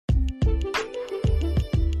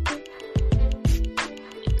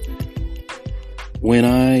When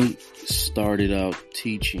I started out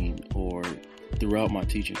teaching, or throughout my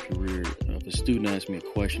teaching career, if a student asked me a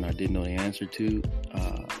question I didn't know the answer to,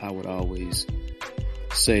 I would always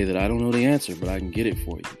say that I don't know the answer, but I can get it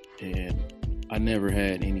for you. And I never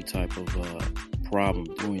had any type of problem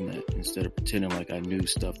doing that, instead of pretending like I knew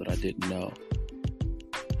stuff that I didn't know.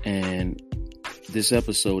 And this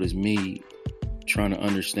episode is me trying to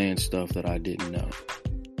understand stuff that I didn't know.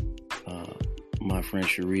 My friend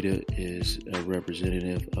Charita is a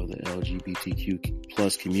representative of the LGBTQ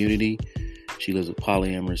plus community. She lives a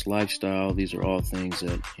polyamorous lifestyle. These are all things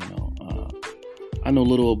that, I know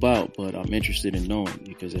little about, but I'm interested in knowing,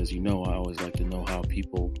 because as you know, I always like to know how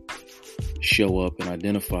people show up and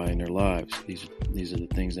identify in their lives. These are the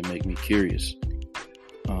things that make me curious.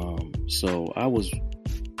 So I was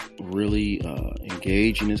really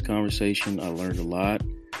engaged in this conversation. I learned a lot.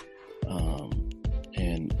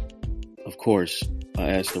 And of course,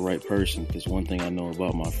 I asked the right person, because one thing I know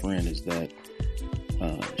about my friend is that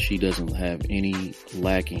she doesn't have any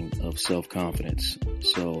lacking of self-confidence.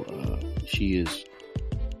 So she is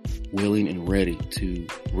willing and ready to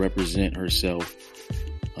represent herself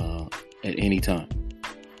at any time.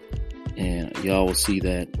 And y'all will see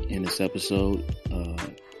that in this episode.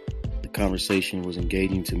 The conversation was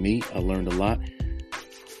engaging to me. I learned a lot.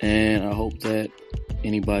 And I hope that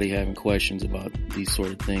anybody having questions about these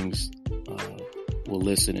sort of things will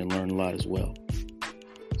listen and learn a lot as well.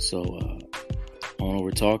 So on over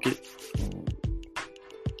talk it.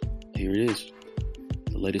 Here it is.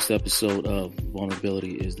 The latest episode of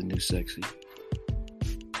Vulnerability is the New Sexy.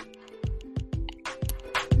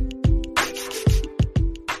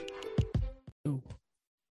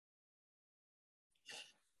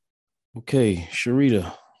 Okay, Charita,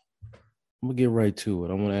 I'm gonna get right to it.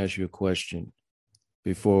 I want to ask you a question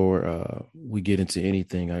before we get into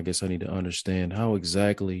anything. I guess I need to understand, how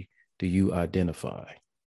exactly do you identify?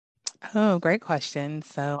 Oh, great question.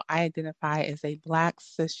 So I identify as a Black,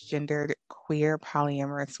 cisgendered, queer,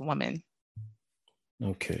 polyamorous woman.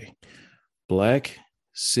 Okay. Black,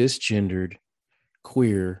 cisgendered,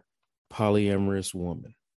 queer, polyamorous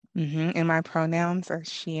woman. And my pronouns are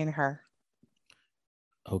she and her.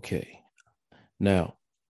 Okay. Now,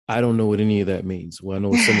 I don't know what any of that means. Well, I know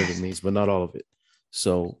what some of it means, but not all of it.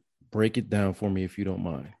 So break it down for me if you don't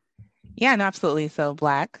mind. Yeah, no, absolutely. So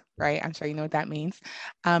Black, right? I'm sure you know what that means.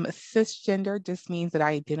 Cisgender just means that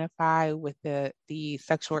I identify with the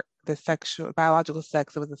sexual biological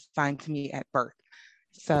sex that was assigned to me at birth.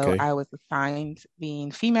 So Okay. I was assigned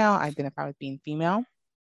being female, I identify with being female.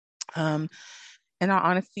 In all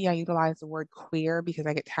honesty, I utilize the word queer because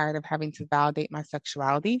I get tired of having to validate my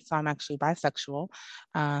sexuality. So I'm actually bisexual,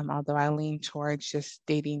 although I lean towards just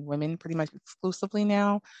dating women pretty much exclusively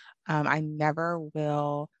now. I never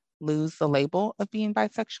will lose the label of being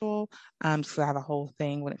bisexual. So I have a whole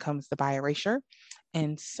thing when it comes to bi erasure.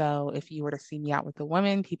 And so if you were to see me out with a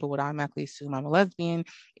woman, people would automatically assume I'm a lesbian.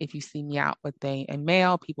 If you see me out with a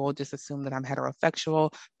male, people will just assume that I'm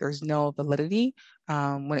heterosexual. There's no validity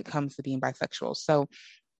when it comes to being bisexual. So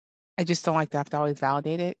I just don't like to have to always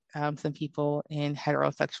validate it. Some people in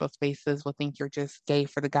heterosexual spaces will think you're just gay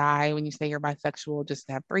for the guy when you say you're bisexual, just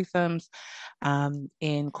to have threesomes.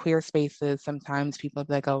 In queer spaces, sometimes people will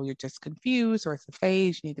be like, oh, you're just confused, or it's a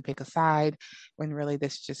phase, you need to pick a side, when really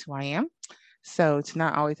this is just who I am. So to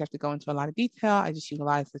not always have to go into a lot of detail, I just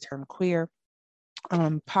utilize the term queer.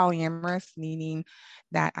 Polyamorous, meaning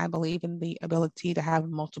that I believe in the ability to have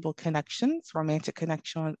multiple connections,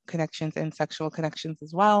 connections, and sexual connections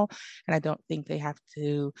as well. And I don't think they have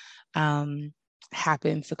to happen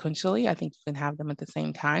sequentially. I think you can have them at the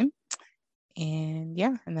same time. And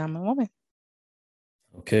yeah, and I'm a woman.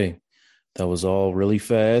 Okay. That was all really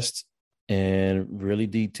fast and really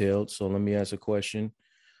detailed. So let me ask a question.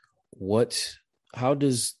 How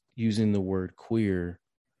does using the word queer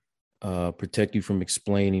protect you from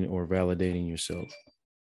explaining or validating yourself?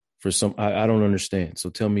 For some, I don't understand. So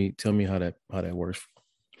tell me how that works,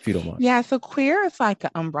 if you don't mind. Yeah, so queer is like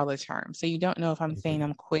an umbrella term. So you don't know if I'm saying Okay.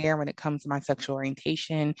 I'm queer when it comes to my sexual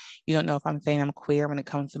orientation. You don't know if I'm saying I'm queer when it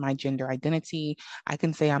comes to my gender identity. I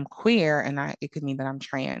can say I'm queer, and it could mean that I'm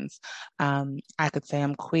trans. I could say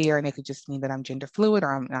I'm queer, and it could just mean that I'm gender fluid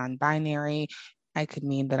or I'm non-binary. I could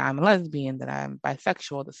mean that I'm a lesbian, that I'm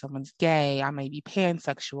bisexual, that someone's gay. I may be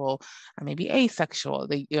pansexual. I may be asexual.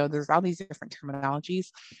 There's all these different terminologies.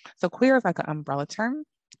 So queer is like an umbrella term.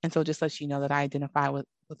 And so just lets you know that I identify with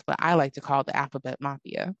what I like to call the alphabet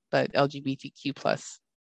mafia, but LGBTQ plus.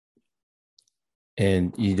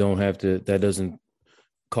 And you don't have to, that doesn't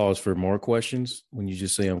cause for more questions when you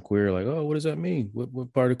just say I'm queer, like, oh, what does that mean?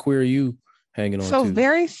 What part of queer are you hanging on So to?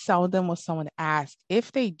 very seldom will someone ask.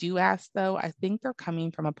 If they do ask, though, I think they're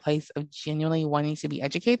coming from a place of genuinely wanting to be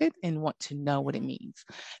educated and want to know what it means.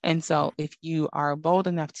 And so if you are bold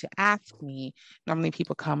enough to ask me, normally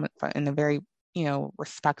people come in a very,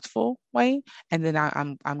 respectful way, and then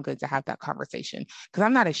I'm good to have that conversation because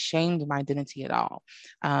I'm not ashamed of my identity at all.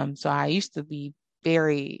 So I used to be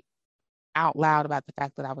very out loud about the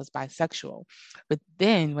fact that I was bisexual. But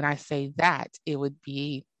then when I say that, it would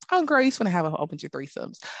be, oh, girl, you just want to have a whole bunch of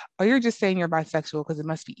threesomes. Or you're just saying you're bisexual because it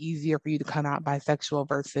must be easier for you to come out bisexual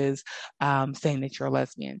versus saying that you're a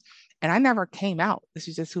lesbian. And I never came out. This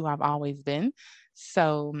is just who I've always been.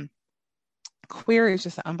 So queer is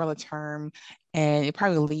just an umbrella term and it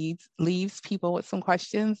probably leaves people with some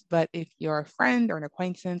questions. But if you're a friend or an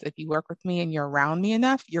acquaintance, if you work with me and you're around me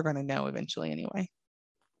enough, you're going to know eventually anyway.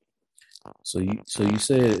 So you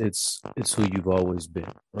say it's who you've always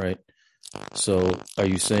been, right? So are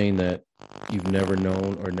you saying that you've never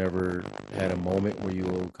known or never had a moment where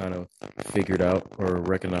you kind of figured out or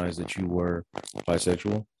recognized that you were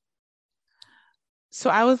bisexual? So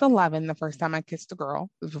I was 11 the first time I kissed a girl.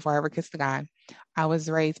 It was before I ever kissed a guy. I was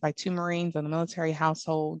raised by two Marines in a military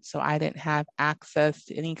household, so I didn't have access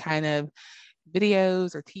to any kind of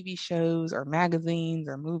videos or TV shows or magazines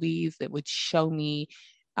or movies that would show me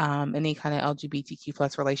any kind of LGBTQ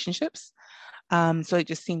plus relationships. So it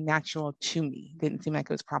just seemed natural to me. Didn't seem like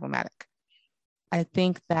it was problematic. I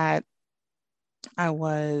think that I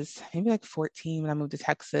was maybe like 14 when I moved to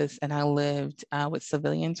Texas and I lived with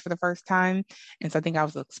civilians for the first time. And so I think I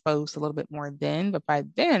was exposed a little bit more then. But by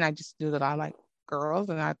then, I just knew that I liked girls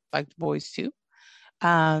and I liked boys too.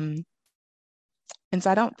 Um, and so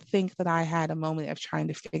I don't think that I had a moment of trying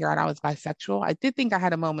to figure out I was bisexual. I did think I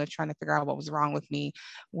had a moment of trying to figure out what was wrong with me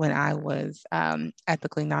when I was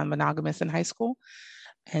ethically non monogamous in high school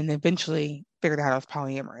and eventually figured out I was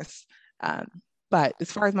polyamorous. Um, but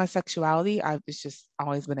as far as my sexuality, it's just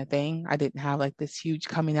always been a thing. I didn't have like this huge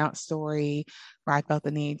coming out story where I felt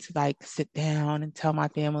the need to like sit down and tell my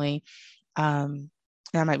family. And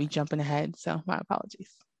I might be jumping ahead, so my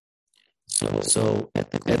apologies. So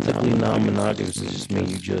ethically non-monogamous does just mean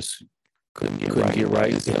you just couldn't get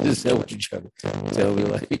right. Is that what you're trying to tell me?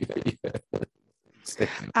 Like,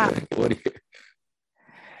 Uh, what?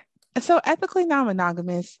 so ethically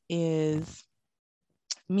non-monogamous is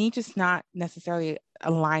me just not necessarily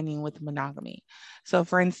aligning with monogamy. So,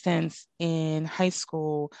 for instance, in high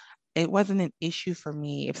school, it wasn't an issue for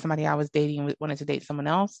me if somebody I was dating wanted to date someone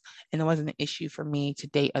else, and it wasn't an issue for me to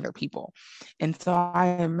date other people. And so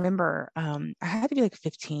I remember I had to be like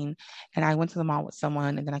 15, and I went to the mall with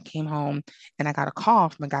someone, and then I came home and I got a call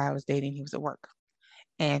from a guy I was dating. He was at work.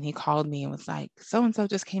 And he called me and was like, so and so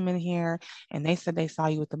just came in here and they said they saw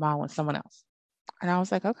you at the mall with someone else. And I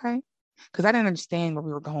was like, okay. Because I didn't understand where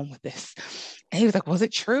we were going with this. And he was like, was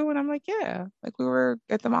it true? And I'm like, yeah. Like we were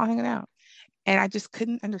at the mall hanging out. And I just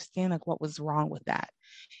couldn't understand like what was wrong with that.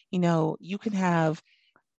 You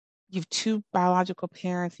have two biological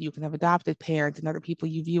parents, you can have adopted parents and other people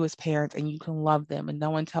you view as parents, and you can love them, and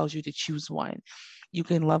no one tells you to choose one. You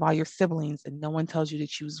can love all your siblings, and no one tells you to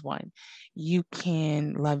choose one. You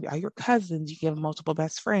can love all your cousins, you can have multiple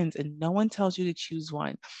best friends, and no one tells you to choose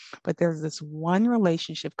one. But there's this one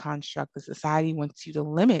relationship construct that society wants you to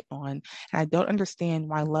limit on. And I don't understand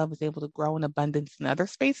why love is able to grow in abundance in other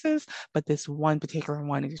spaces, but this one particular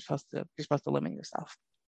one is you're supposed to limit yourself.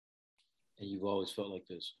 And you've always felt like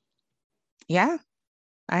this. Yeah,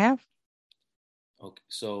 I have. Okay,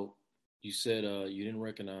 so you said you didn't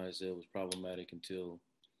recognize that it was problematic until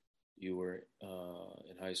you were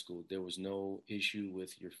in high school. There was no issue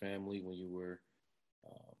with your family when you were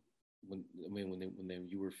uh, when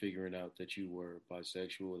you were figuring out that you were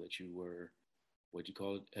bisexual, or that you were what you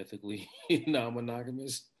call it ethically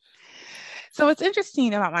non-monogamous. So what's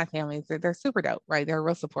interesting about my family is that they're super dope, right? They're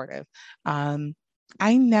real supportive. Um,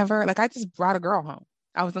 I never like I just brought a girl home.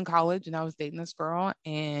 I was in college and I was dating this girl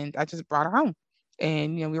and I just brought her home.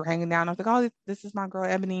 And we were hanging down. I was like, oh, this is my girl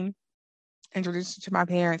Ebony. Introduced her to my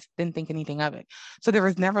parents, didn't think anything of it. So there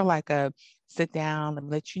was never like a sit down and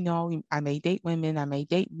let you know I may date women, I may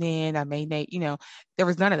date men, I may date, there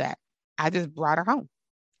was none of that. I just brought her home.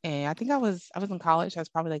 And I think I was in college. I was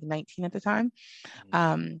probably like 19 at the time.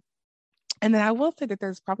 Um, And then I will say that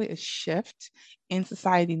there's probably a shift in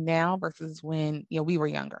society now versus when, we were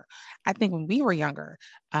younger. I think when we were younger,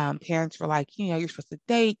 parents were like, you're supposed to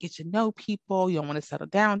date, get to know people, you don't want to settle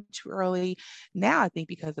down too early. Now I think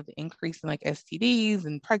because of the increase in like STDs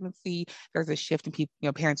and pregnancy, there's a shift in people,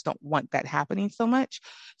 parents don't want that happening so much.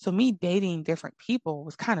 So me dating different people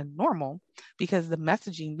was kind of normal because the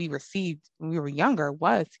messaging we received when we were younger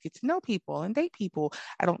was to get to know people and date people.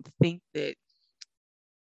 I don't think that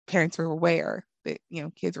parents were aware that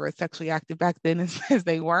kids were as sexually active back then as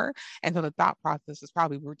they were, and so the thought process was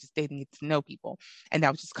probably we were just dating to know people, and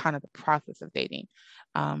that was just kind of the process of dating.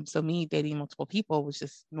 So me dating multiple people was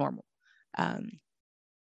just normal. um,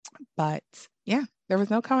 but yeah, there was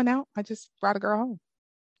no coming out. I just brought a girl home.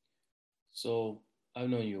 So I've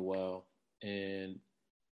known you a while, and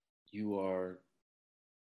you are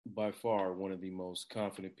by far one of the most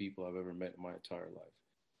confident people I've ever met in my entire life.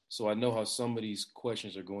 So I know how some of these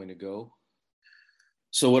questions are going to go.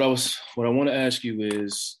 So what I want to ask you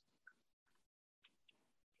is,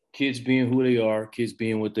 kids being who they are, kids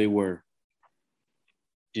being what they were,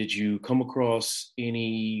 did you come across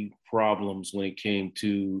any problems when it came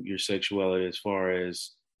to your sexuality as far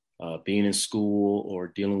as being in school or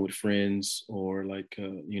dealing with friends or like,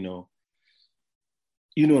 you know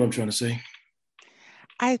what I'm trying to say?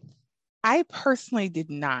 I I personally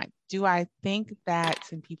did not. Do I think that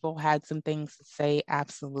some people had some things to say?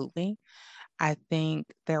 Absolutely. I think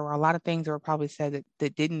there were a lot of things that were probably said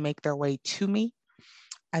that didn't make their way to me.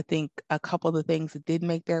 I think a couple of the things that did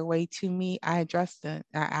make their way to me, I addressed it.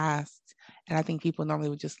 I asked, and I think people normally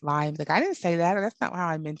would just lie and be like, "I didn't say that," or "That's not how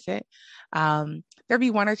I meant it." There'd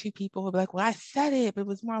be one or two people who'd be like, "Well, I said it," but it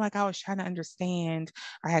was more like I was trying to understand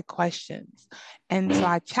or had questions, and so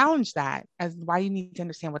I challenged that as why you need to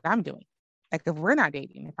understand what I'm doing. Like if we're not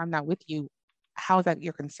dating, if I'm not with you, how is that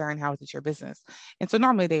your concern? How is it your business? And so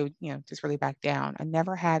normally they would, just really back down. I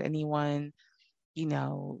never had anyone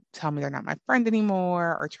tell me they're not my friend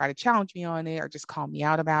anymore or try to challenge me on it or just call me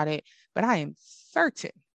out about it. But I am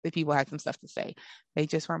certain that people had some stuff to say. They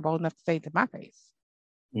just weren't bold enough to say it to my face.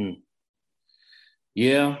 Hmm.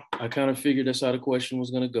 Yeah, I kind of figured that's how the question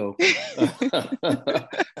was going to go.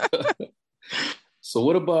 So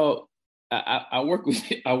what about I work with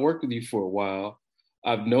you, I worked with you for a while.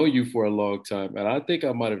 I've known you for a long time, and I think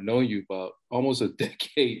I might have known you about almost a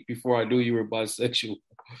decade before I knew you were bisexual.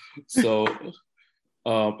 So,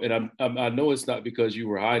 and I know it's not because you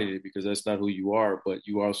were hiding it, because that's not who you are, but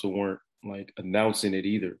you also weren't like announcing it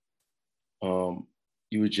either.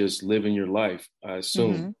 You were just living your life, I hmm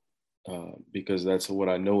assume, because that's what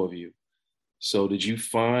I know of you. So, did you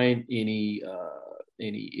find any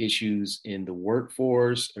issues in the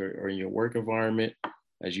workforce or in your work environment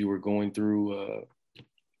as you were going through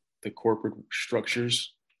the corporate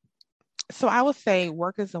structures? So I would say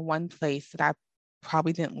work is the one place that I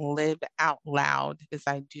probably didn't live out loud as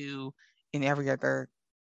I do in every other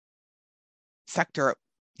sector,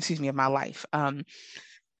 excuse me, of my life. I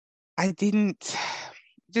didn't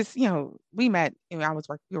just, we met, we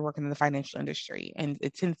were working in the financial industry and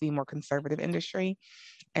it tends to be a more conservative industry.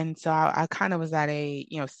 And so I kind of was at a,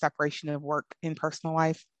 separation of work and personal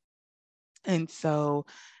life. And so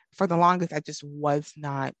for the longest, I just was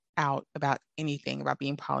not out about anything about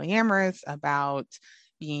being polyamorous, about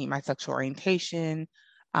being my sexual orientation.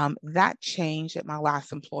 That changed at my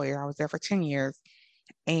last employer. I was there for 10 years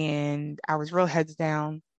and I was real heads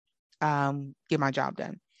down, get my job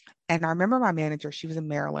done. And I remember my manager, she was in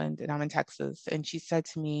Maryland and I'm in Texas. And she said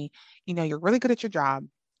to me, you're really good at your job,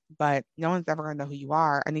 but no one's ever gonna know who you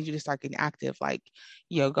are. I need you to start getting active, like,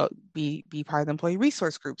 go be part of the employee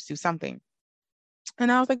resource groups, do something.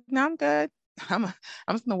 And I was like, no, I'm good. I'm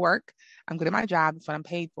I'm just gonna work. I'm good at my job. That's what I'm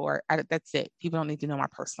paid for. That's it. People don't need to know my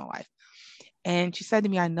personal life. And she said to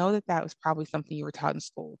me, I know that that was probably something you were taught in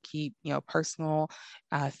school. Keep, personal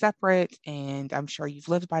separate. And I'm sure you've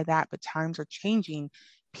lived by that, but times are changing.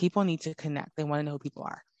 People need to connect. They want to know who people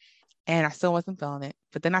are. And I still wasn't feeling it.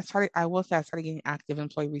 But then I will say I started getting active in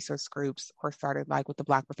employee resource groups or started like with the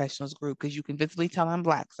Black professionals group because you can visibly tell I'm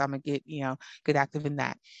Black. So I'm going to get active in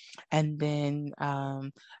that. And then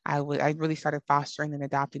I really started fostering and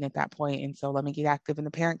adopting at that point. And so let me get active in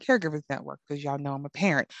the parent caregivers network because y'all know I'm a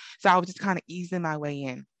parent. So I was just kind of easing my way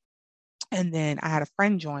in. And then I had a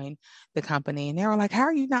friend join the company and they were like, how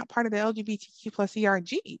are you not part of the LGBTQ plus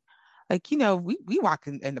ERG? Like, we walk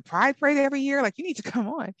in the Pride Parade every year. Like, you need to come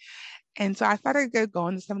on. And so I started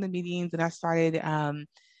going to some of the meetings and I started,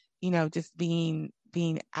 just being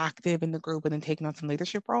active in the group and then taking on some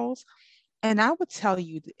leadership roles. And I would tell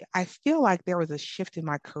you, I feel like there was a shift in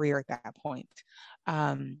my career at that point.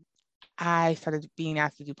 Um, I started being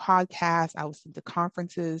asked to do podcasts. I was sent to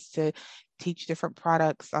conferences to teach different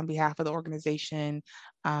products on behalf of the organization.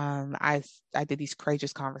 I did these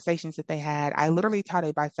courageous conversations that they had. I literally taught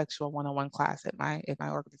a bisexual one-on-one class at my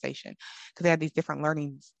organization because they had these different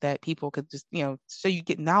learnings that people could just, so you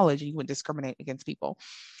get knowledge and you wouldn't discriminate against people.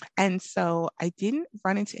 And so I didn't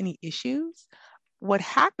run into any issues. What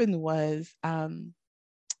happened was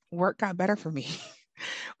work got better for me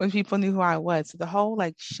when people knew who I was. So the whole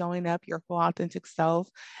like showing up your full authentic self,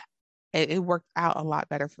 it worked out a lot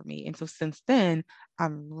better for me. And so since then,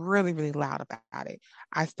 I'm really, really loud about it.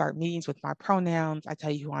 I start meetings with my pronouns. I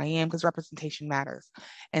tell you who I am because representation matters.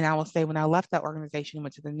 And I will say when I left that organization and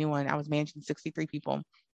went to the new one, I was managing 63 people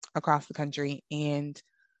across the country. And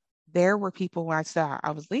there were people when I said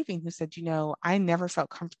I was leaving who said, I never felt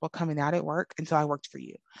comfortable coming out at work until I worked for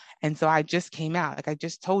you. And so I just came out, like I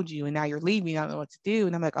just told you, and now you're leaving. I don't know what to do.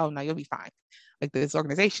 And I'm like, oh, no, you'll be fine. Like this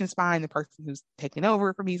organization's fine. The person who's taking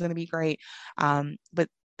over for me is going to be great. But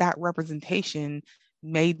that representation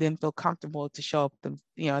made them feel comfortable to show up them,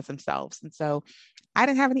 as themselves. And so I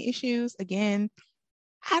didn't have any issues. Again,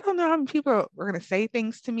 I don't know how many people are going to say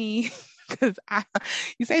things to me because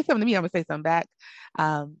you say something to me, I'm going to say something back.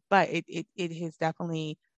 But it has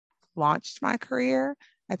definitely launched my career.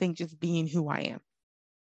 I think just being who I am.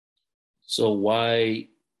 So why,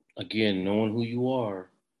 again, knowing who you are,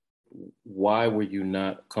 why were you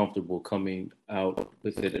not comfortable coming out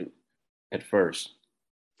with it at first?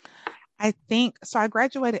 I think so. I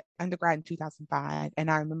graduated undergrad in 2005, and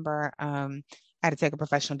I remember I had to take a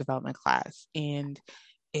professional development class, and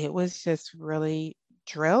it was just really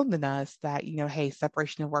drilled in us that, hey,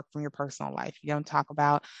 separation of work from your personal life. You don't talk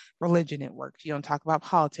about religion at work. You don't talk about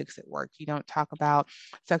politics at work. You don't talk about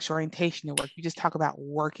sexual orientation at work. You just talk about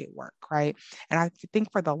work at work, right? And I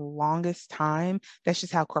think for the longest time, that's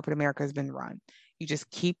just how corporate America has been run. You just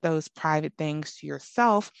keep those private things to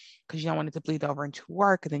yourself because you don't want it to bleed over into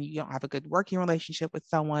work. And then you don't have a good working relationship with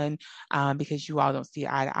someone because you all don't see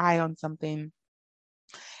eye to eye on something.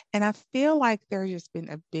 And I feel like there's just been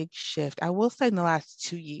a big shift. I will say in the last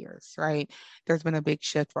 2 years, right? There's been a big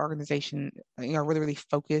shift for organization, really, really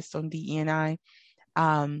focused on DE&I.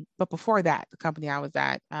 But before that, the company I was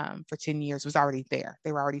at for 10 years was already there.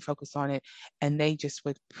 They were already focused on it and they just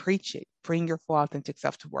would preach it. Bring your full authentic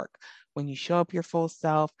self to work. When you show up your full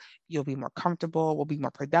self, you'll be more comfortable, will be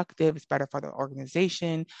more productive. It's better for the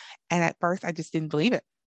organization. And at first, I just didn't believe it.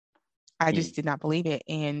 I just did not believe it.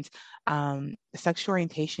 And sexual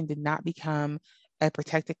orientation did not become a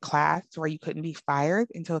protected class where you couldn't be fired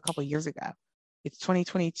until a couple of years ago. It's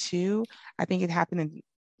 2022. I think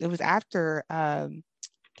it was after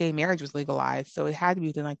gay marriage was legalized. So it had to be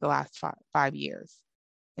within like the last 5 years.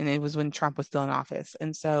 And it was when Trump was still in office.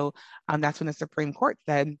 And so that's when the Supreme Court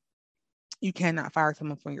said you cannot fire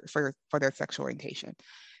someone for their sexual orientation.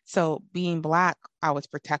 So being Black, I was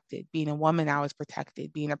protected. Being a woman, I was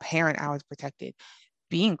protected. Being a parent, I was protected.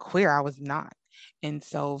 Being queer, I was not. And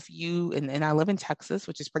so and I live in Texas,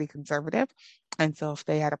 which is pretty conservative. And so if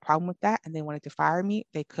they had a problem with that and they wanted to fire me,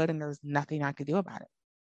 they could, and there was nothing I could do about it.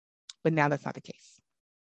 But now that's not the case.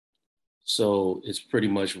 So it's pretty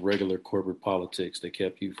much regular corporate politics that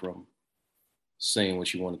kept you from saying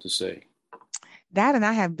what you wanted to say. That and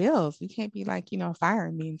I have bills. You can't be like,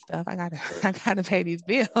 firing me and stuff. I gotta pay these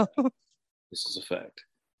bills. This is a fact.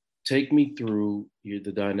 Take me through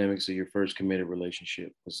the dynamics of your first committed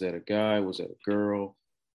relationship. Was that a guy? Was that a girl?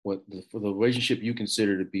 What the relationship you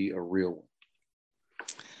consider to be a real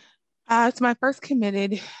one? So my first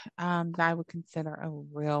committed that I would consider a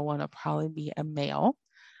real one would probably be a male.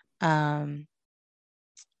 And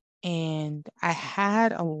I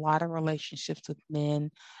had a lot of relationships with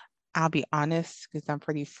men. I'll be honest, because I'm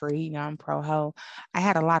pretty free, I'm pro-ho. I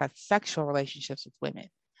had a lot of sexual relationships with women.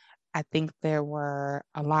 I think there were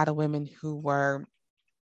a lot of women who were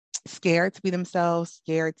scared to be themselves,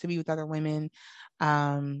 scared to be with other women.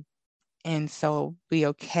 And so be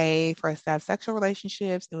okay for us to have sexual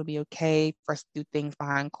relationships. It would be okay for us to do things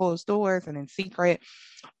behind closed doors and in secret,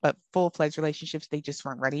 but full-fledged relationships, they just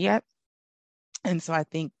weren't ready yet. And so I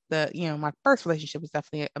think my first relationship was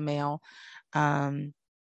definitely a male.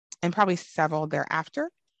 And probably several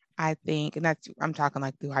thereafter, I think, and I'm talking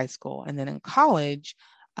like through high school. And then in college,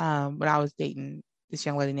 when I was dating this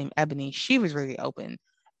young lady named Ebony, she was really open,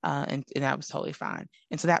 and that was totally fine.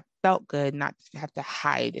 And so that felt good, not to have to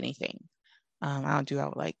hide anything. I don't do that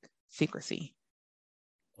with like secrecy.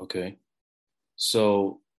 Okay.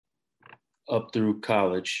 So up through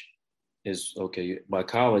college is okay. By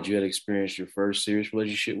college, you had experienced your first serious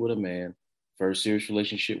relationship with a man, first serious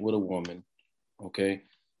relationship with a woman. Okay.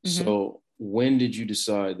 Mm-hmm. So when did you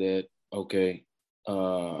decide that, okay,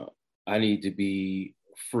 I need to be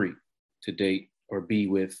free to date or be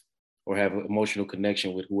with or have an emotional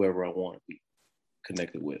connection with whoever I want to be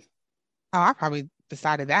connected with? Oh, I probably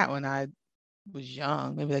decided that when I was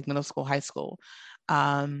young, maybe like middle school, high school.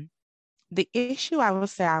 Um, the issue I would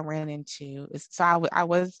say I ran into is so I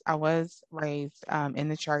was raised in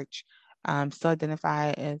the church, still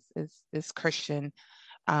identify as Christian.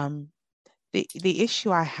 Um, the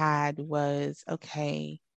issue I had was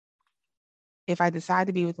okay, if I decide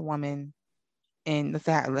to be with a woman and let's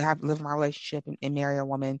say I have live my relationship and marry a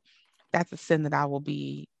woman, that's a sin that I will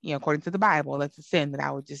be, according to the Bible, that's a sin that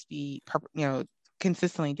I would just be,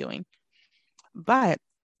 consistently doing. But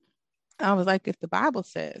I was like, if the Bible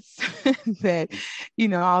says that,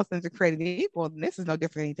 all sins are created equal, then this is no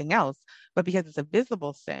different than anything else. But because it's a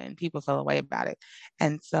visible sin, people feel away about it.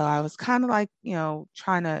 And so I was kind of like,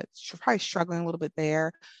 trying to probably struggling a little bit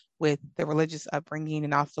there with the religious upbringing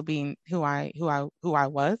and also being who I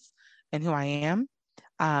was and who I am.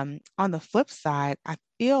 On the flip side, I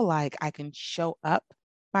feel like I can show up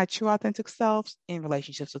my true authentic selves in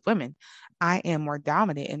relationships with women. I am more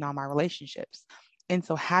dominant in all my relationships. And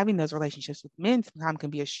so having those relationships with men sometimes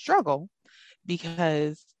can be a struggle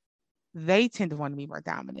because they tend to want to be more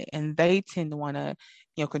dominant and they tend to want to,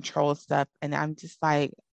 control stuff. And I'm just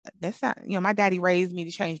like, that's not, my daddy raised me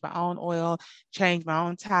to change my own oil, change my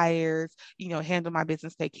own tires, handle my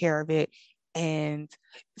business, take care of it. And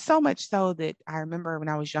so much so that I remember when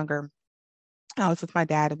I was younger, I was with my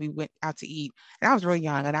dad and we went out to eat. And I was really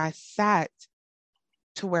young and I sat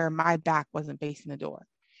to where my back wasn't facing the door.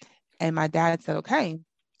 And my dad said, okay,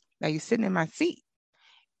 now you're sitting in my seat.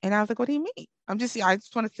 And I was like, what do you mean? I just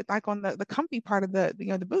want to sit like on the comfy part of the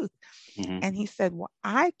booth. Mm-hmm. And he said, well,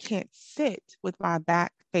 I can't sit with my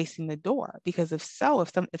back facing the door because if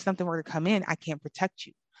something were to come in, I can't protect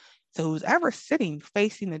you. So who's ever sitting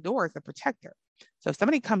facing the door is a protector. So if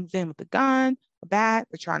somebody comes in with a gun, a bat,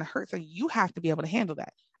 they're trying to hurt, so you have to be able to handle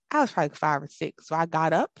that. I was probably like 5 or 6. So I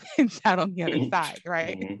got up and sat on the other side,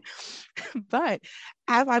 right? Mm-hmm. But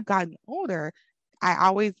as I've gotten older, I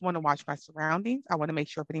always want to watch my surroundings. I want to make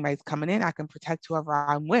sure if anybody's coming in, I can protect whoever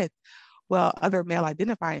I'm with. Well, other male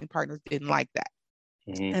identifying partners didn't like that.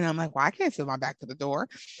 Mm-hmm. And I'm like, well, I can't sit my back to the door.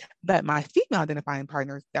 But my female identifying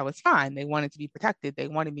partners, that was fine. They wanted to be protected. They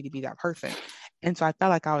wanted me to be that person. And so I felt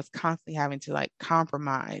like I was constantly having to like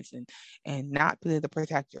compromise and not be the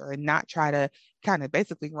protector and not try to kind of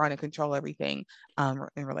basically run and control everything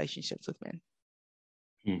in relationships with men.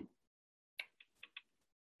 Hmm.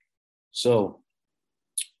 So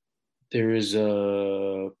there is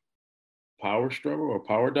a power struggle or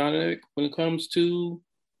power dynamic when it comes to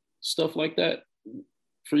stuff like that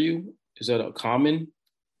for you? Is that a common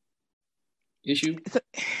issue? I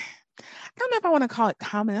don't know if I want to call it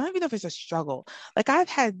common. I don't even know if it's a struggle. Like I've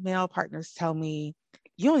had male partners tell me,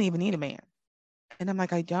 you don't even need a man. And I'm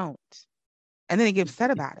like, I don't. And then they get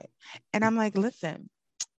upset about it. And I'm like, listen,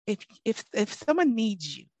 if someone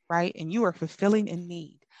needs you, right, and you are fulfilling a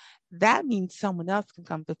need, that means someone else can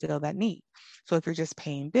come fulfill that need. So if you're just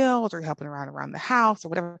paying bills or helping around the house or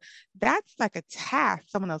whatever, that's like a task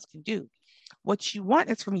someone else can do. What you want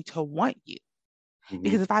is for me to want you. Mm-hmm.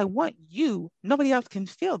 Because if I want you, nobody else can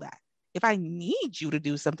feel that. If I need you to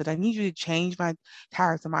do something, I need you to change my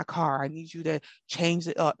tires in my car. I need you to change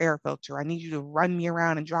the air filter. I need you to run me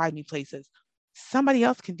around and drive me places. Somebody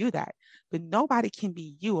else can do that, but nobody can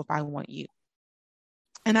be you if I want you.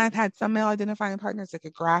 And I've had some male identifying partners that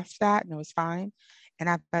could grasp that and it was fine. And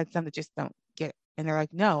I've had some that just don't get it. And they're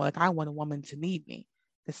like, no, like I want a woman to need me.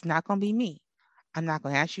 It's not going to be me. I'm not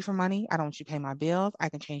going to ask you for money. I don't want you to pay my bills. I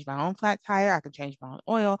can change my own flat tire. I can change my own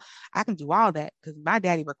oil. I can do all that because my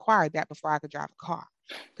daddy required that before I could drive a car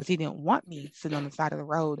because he didn't want me sitting on the side of the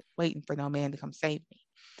road waiting for no man to come save me.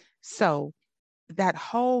 So that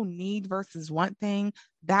whole need versus want thing,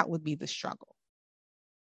 that would be the struggle.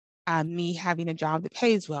 Me having a job that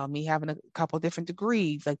pays well, me having a couple different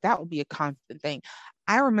degrees, like that would be a constant thing.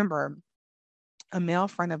 I remember a male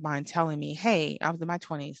friend of mine telling me, hey, I was in my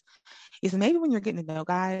 20s. He said, maybe when you're getting to know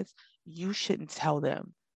guys, you shouldn't tell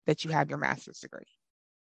them that you have your master's degree.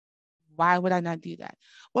 Why would I not do that?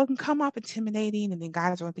 Well, it can come off intimidating, and then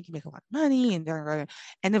guys are going to think you make a lot of money, and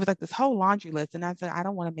and there was like this whole laundry list. And I said, I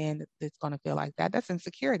don't want a man that's going to feel like that. That's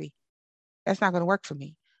insecurity. That's not going to work for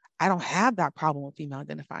me. I don't have that problem with female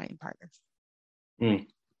identifying partners. Mm.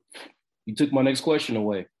 You took my next question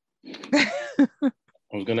away.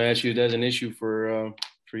 I was going to ask you if that's an issue for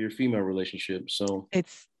your female relationship. So it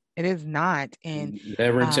is not, and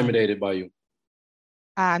never intimidated by you.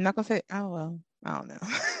 I'm not gonna say. Oh well, I don't know.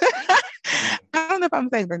 I don't know if I'm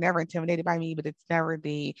saying they're never intimidated by me, but it's never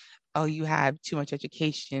the, oh, you have too much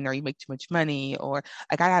education or you make too much money or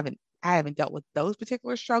like I haven't I haven't dealt with those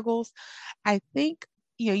particular struggles. I think,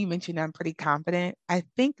 you mentioned I'm pretty confident. I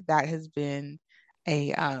think that has been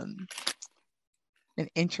a an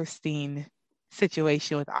interesting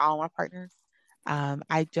situation with all my partners.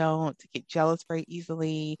 I don't get jealous very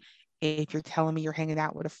easily. If you're telling me you're hanging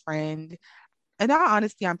out with a friend, in all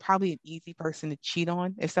honesty, I'm probably an easy person to cheat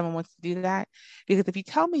on if someone wants to do that. Because if you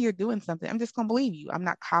tell me you're doing something, I'm just gonna believe you. I'm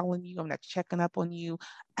not calling you. I'm not checking up on you.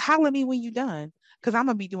 Holler at me when you're done, because I'm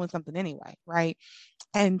gonna be doing something anyway, right?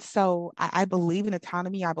 And so I believe in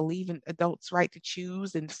autonomy. I believe in adults' right to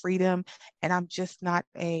choose and freedom. And I'm just not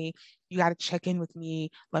you got to check in with me,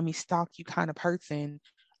 let me stalk you kind of person.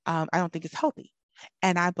 I don't think it's healthy.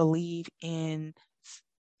 And I believe in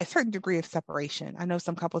a certain degree of separation. I know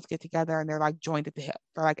some couples get together and they're like joined at the hip.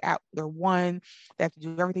 They're like they're one, they have to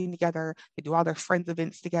do everything together, they do all their friends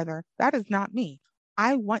events together. That is not me.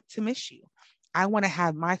 I want to miss you. I want to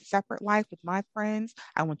have my separate life with my friends.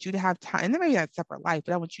 I want you to have time, and then maybe not separate life,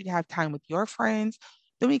 but I want you to have time with your friends.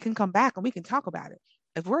 Then we can come back and we can talk about it.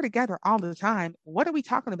 If we're together all the time, what are we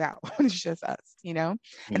talking about when it's just us? And then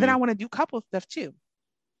I Mm-hmm. want to do couple stuff too.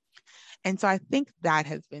 And so I think that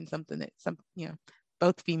has been something that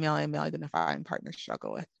both female and male identifying partners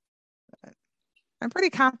struggle with. I'm pretty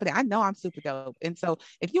confident. I know I'm super dope. And so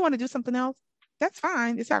if you want to do something else, that's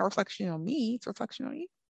fine. It's not a reflection on me, it's a reflection on you.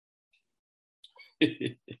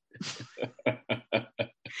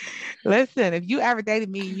 Listen, if you ever dated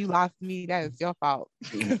me and you lost me, that is your fault.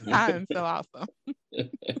 I am so awesome.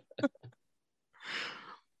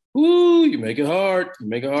 Ooh, you make it hard. You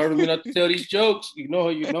make it hard for me not to tell these jokes. You know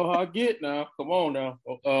how I get now. Come on now.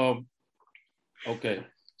 Okay.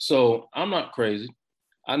 So I'm not crazy.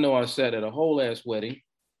 I know I sat at a whole ass wedding,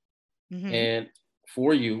 Mm-hmm. and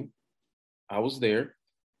for you, I was there.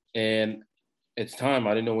 And at the time,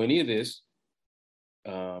 I didn't know any of this.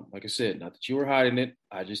 Like I said, not that you were hiding it.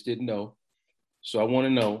 I just didn't know. So I want to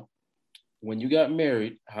know, when you got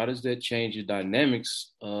married, how does that change the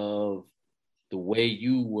dynamics of the way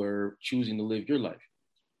you were choosing to live your life?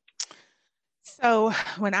 So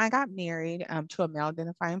when I got married to a male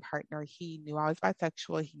identifying partner, he knew I was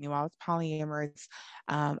bisexual. He knew I was polyamorous.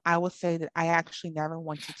 I will say that I actually never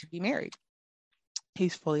wanted to be married.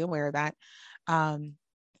 He's fully aware of that. Um,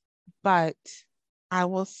 but I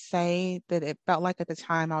will say that it felt like at the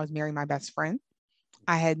time I was marrying my best friend.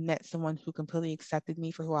 I had met someone who completely accepted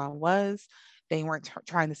me for who I was. They weren't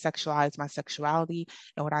trying to sexualize my sexuality.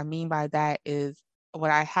 And what I mean by that is what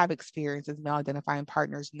I have experienced as male identifying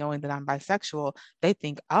partners, knowing that I'm bisexual, they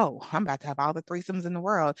think, oh, I'm about to have all the threesomes in the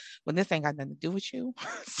world when this ain't got nothing to do with you.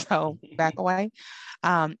 So back away.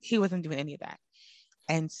 He wasn't doing any of that.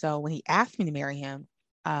 And so when he asked me to marry him,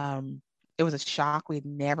 um, it was a shock. We had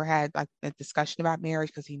never had like a discussion about marriage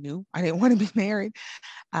because he knew I didn't want to be married.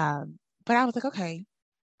 But I was like, okay,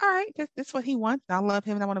 all right, that's what he wants. I love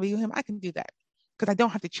him and I want to be with him. I can do that because I don't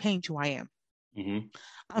have to change who I am.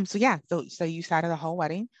 Mm-hmm. So yeah, so you sat at the whole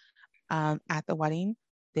wedding. At the wedding,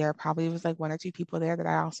 there probably was like one or two people there that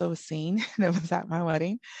I also was seeing that was at my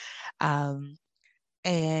wedding. Um,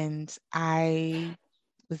 and I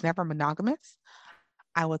was never monogamous.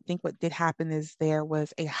 I would think what did happen is there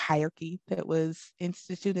was a hierarchy that was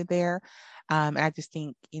instituted there. And I just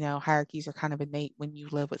think, hierarchies are kind of innate when you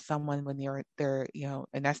live with someone, when they're,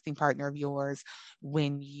 a nesting partner of yours,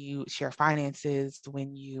 when you share finances,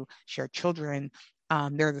 when you share children,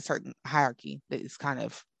 there's a certain hierarchy that is kind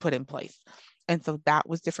of put in place. And so that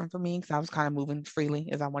was different for me because I was kind of moving freely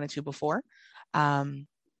as I wanted to before. Um,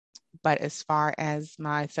 but as far as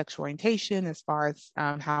my sexual orientation, as far as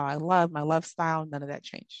how I love, my love style, none of that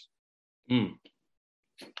changed. Mm.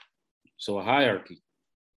 So a hierarchy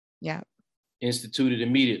Yeah. instituted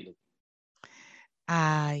immediately.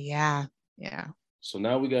 Yeah. Yeah. So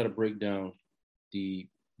now we got to break down the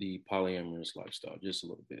polyamorous lifestyle just a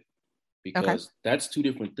little bit, Okay. because that's two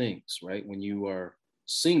different things, right? When you are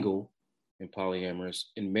single and polyamorous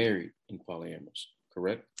and married and polyamorous,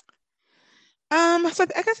 correct? So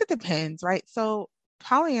I guess it depends, right? So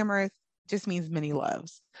polyamorous just means many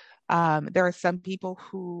loves. There are some people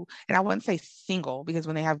who, and I wouldn't say single because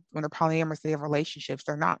when they're polyamorous, they have relationships.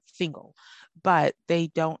 They're not single, but they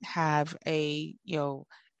don't have maybe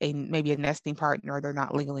a nesting partner. Or they're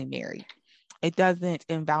not legally married. It doesn't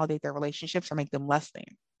invalidate their relationships or make them less than.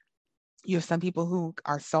 You have some people who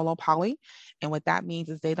are solo poly, and what that means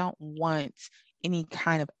is they don't want any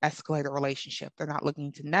kind of escalated relationship. They're not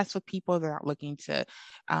looking to nest with people. They're not looking to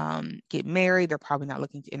get married. They're probably not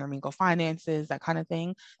looking to intermingle finances, that kind of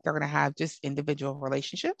thing. They're going to have just individual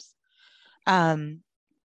relationships. Um,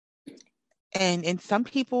 and some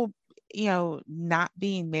people, not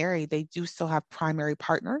being married, they do still have primary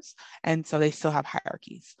partners, and so they still have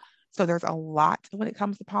hierarchies. So there's a lot when it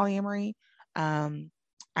comes to polyamory. Um,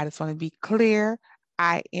 I just want to be clear.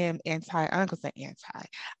 I'm not gonna say anti.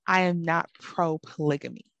 I am not pro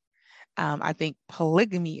polygamy. I think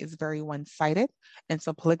polygamy is very one-sided, and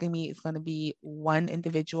so polygamy is going to be one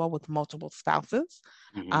individual with multiple spouses.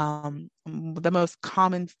 Hmm. The most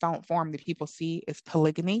common form that people see is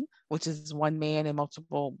polygamy, which is one man and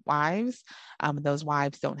multiple wives. Those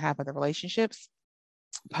wives don't have other relationships.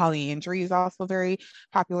 Polyandry is also very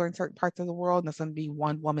popular in certain parts of the world. And that's going to be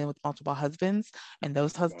one woman with multiple husbands, and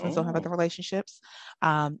those husbands don't have other Oh, relationships.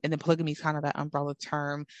 And then polygamy is kind of that umbrella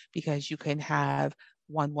term because you can have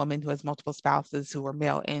one woman who has multiple spouses who are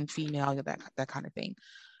male and female, that kind of thing.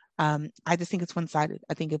 I just think it's one-sided.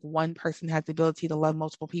 I think if one person has the ability to love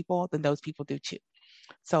multiple people, then those people do too.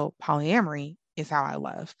 So polyamory is how I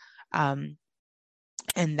love. Um,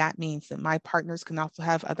 and that means that my partners can also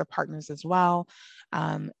have other partners as well.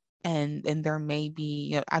 Um, and there may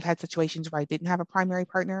be, I've had situations where I didn't have a primary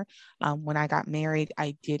partner. When I got married,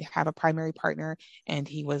 I did have a primary partner, and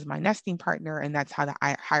he was my nesting partner, and that's how the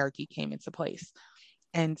hierarchy came into place.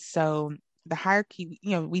 And so the hierarchy,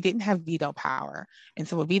 we didn't have veto power. And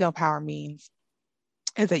so what veto power means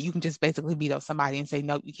is that you can just basically veto somebody and say,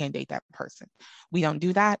 no, you can't date that person. We don't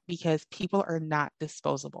do that because people are not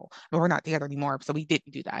disposable. Well, we're not together anymore, so we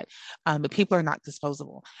didn't do that. But people are not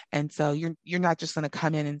disposable. And so you're not just going to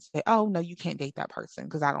come in and say, oh, no, you can't date that person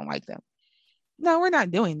because I don't like them. No, we're not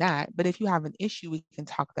doing that. But if you have an issue, we can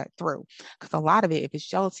talk that through. Because a lot of it, if it's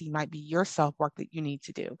jealousy, might be your self work that you need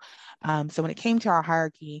to do. So when it came to our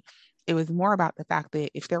hierarchy, it was more about the fact that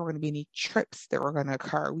if there were going to be any trips that were going to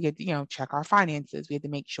occur, we had to, check our finances. We had to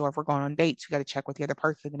make sure if we're going on dates, we got to check with the other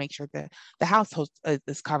person to make sure that the household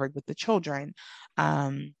is covered with the children.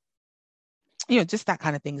 Um, just that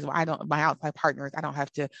kind of things. My outside partners, I don't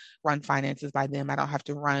have to run finances by them. I don't have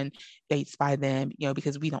to run dates by them,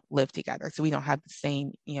 because we don't live together. So we don't have the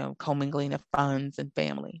same, commingling of funds and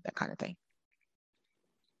family, that kind of thing.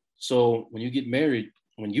 so when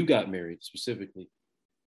you got married specifically,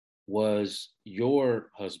 was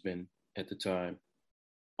your husband at the time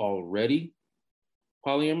already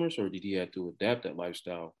polyamorous, or did he have to adapt that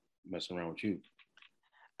lifestyle messing around with you?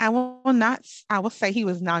 I will say he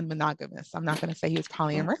was non-monogamous. I'm not going to say he was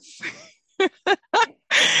polyamorous.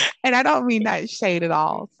 And I don't mean that shade at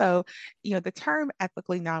all. So, the term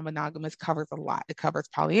ethically non-monogamous covers a lot. It covers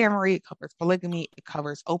polyamory, it covers polygamy, it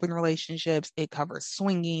covers open relationships, it covers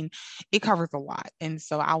swinging, it covers a lot. And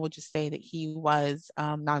so I would just say that he was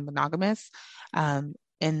non-monogamous,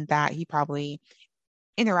 in that he probably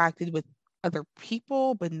interacted with other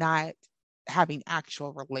people, but not having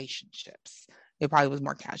actual relationships. It probably was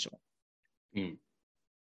more casual. Mm,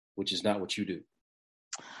 which is not what you do.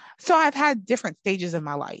 So I've had different stages in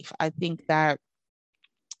my life. I think that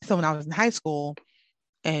so when I was in high school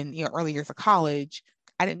and early years of college,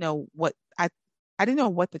 I didn't know what I didn't know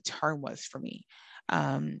what the term was for me.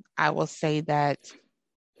 I will say that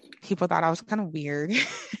people thought I was kind of weird.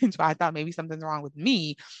 And so I thought maybe something's wrong with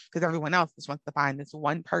me because everyone else just wants to find this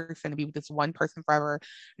one person to be with this one person forever.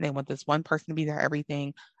 And they want this one person to be their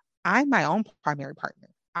everything. I'm my own primary partner.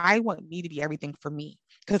 I want me to be everything for me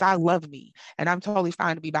because I love me and I'm totally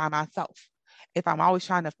fine to be by myself. If I'm always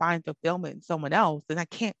trying to find fulfillment in someone else, then I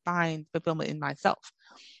can't find fulfillment in myself.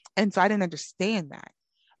 And so I didn't understand that.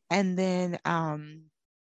 And then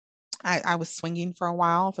I was swinging for a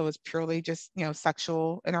while. So it was purely just,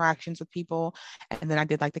 sexual interactions with people. And then I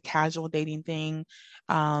did like the casual dating thing.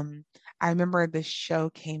 Um, I remember this show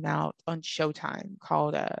came out on Showtime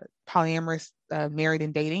called Polyamorous Married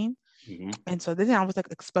and Dating. Hmm. And so then I was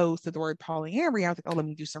like exposed to the word polyamory. I was like, oh, let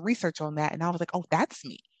me do some research on that. And I was like, oh, that's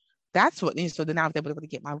me. That's what, and so then I was able to really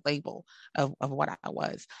get my label of what I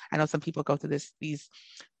was. I know some people go through these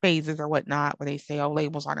phases or whatnot where they say, oh,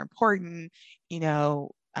 labels aren't important, you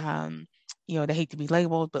know, um, they hate to be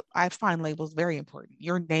labeled, but I find labels very important.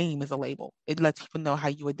 Your name is a label. It lets people know how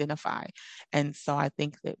you identify. And so I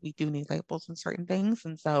think that we do need labels in certain things.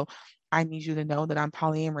 And so I need you to know that I'm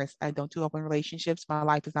polyamorous. I don't do open relationships. My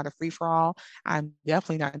life is not a free for all. I'm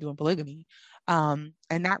definitely not doing polygamy. And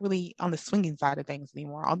not really on the swinging side of things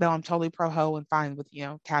anymore, although I'm totally pro ho and fine with,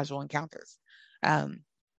 casual encounters. Um,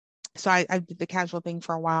 so I did the casual thing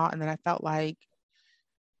for a while, and then I felt like,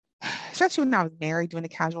 especially when I was married doing the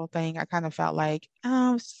casual thing, I kind of felt like,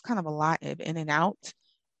 it's just kind of a lot of in and out.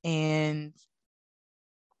 And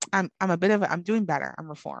I'm doing better. I'm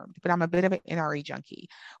reformed, but I'm a bit of an NRE junkie,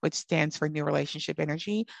 which stands for new relationship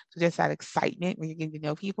energy. So just that excitement when you're getting to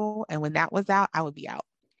know people. And when that was out, I would be out.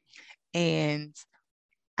 And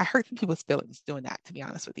I hurt some people's feelings doing that, to be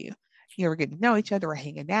honest with you. You ever get to know each other, we're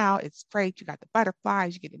hanging out. It's great. You got the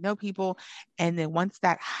butterflies, you get to know people. And then once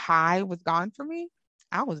that high was gone for me,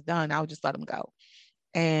 I was done. I would just let them go.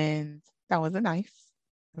 And that wasn't nice.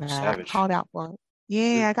 And I got Savage. called out for it.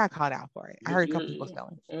 Yeah, You're I got called out for it. I you're hurt a couple people's you're,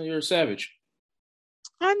 feelings. you're a savage.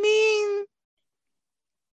 I mean,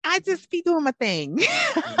 I just be doing my thing.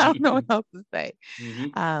 I don't know what else to say. Mm-hmm.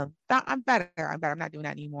 I'm better. I'm better. I'm not doing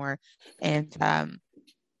that anymore. And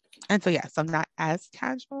so yes, I'm not as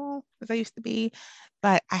casual as I used to be,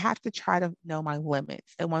 but I have to try to know my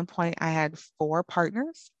limits. At one point, I had four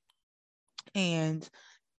partners, and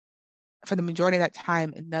for the majority of that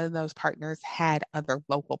time, none of those partners had other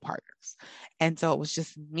local partners. And so it was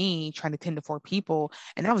just me trying to tend to four people,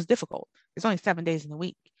 and that was difficult. There's only 7 days in a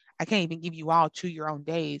week. I can't even give you all two your own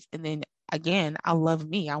days. And then again, I love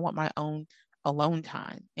me. I want my own alone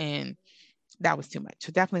time. And that was too much.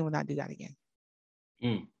 So definitely will not do that again.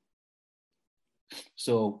 Mm.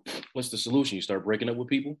 So, what's the solution? You start breaking up with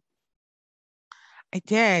people? I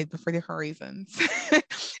did, but for different reasons.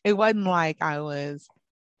 It wasn't like I was,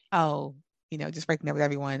 oh, just breaking up with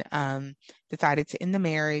everyone. Decided to end the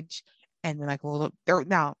marriage, and then like a little there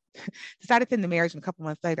now, decided to end the marriage, and a couple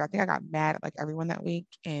months later, I think I got mad at like everyone that week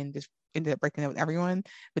and just ended up breaking up with everyone,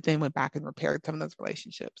 but then went back and repaired some of those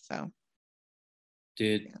relationships. So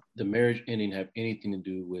Did yeah. the marriage ending have anything to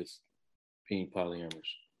do with being polyamorous?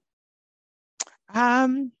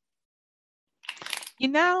 Um, you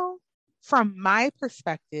know, from my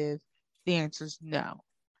perspective, the answer is no.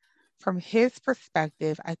 From his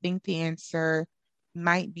perspective, I think the answer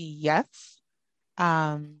might be yes.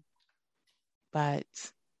 Um, but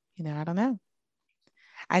I don't know.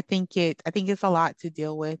 I think it's a lot to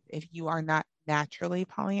deal with if you are not naturally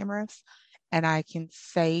polyamorous. And I can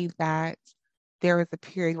say that there was a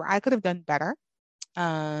period where I could have done better,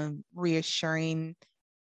 reassuring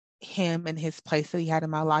him and his place that he had in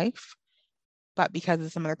my life. But because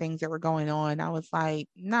of some of the things that were going on, I was like,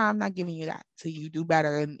 nah, I'm not giving you that. So you do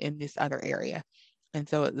better in this other area. And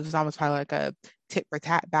so it was almost probably like a tit for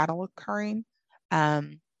tat battle occurring.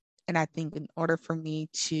 Um, and I think in order for me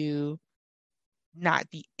to not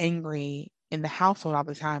be angry in the household all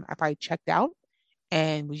the time, I probably checked out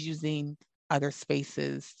and was using other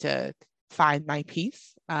spaces to find my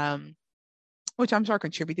peace, which I'm sure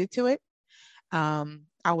contributed to it.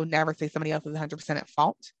 I will never say somebody else is 100% at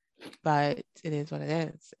fault, but it is what it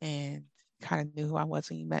is. And kind of knew who I was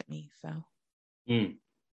when you met me. So, Mm.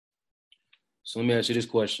 So let me ask you this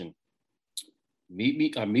question: Meet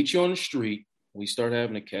me. I meet you on the street. We start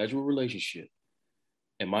having a casual relationship.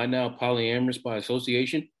 Am I now polyamorous by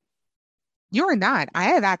association? you are not. I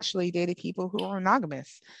have actually dated people who are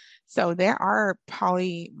monogamous. So there are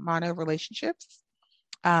poly mono relationships.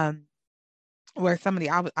 Um, where somebody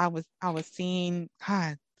I was seeing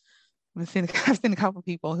God, I've seen a couple of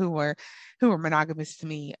people who were monogamous to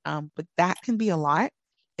me. But that can be a lot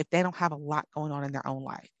if they don't have a lot going on in their own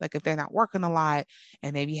life. Like if they're not working a lot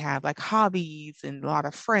and maybe have like hobbies and a lot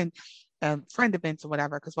of friend events or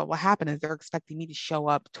whatever. Because what will happen is they're expecting me to show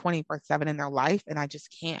up 24/7 in their life, and I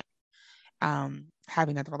just can't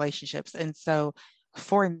having other relationships. And so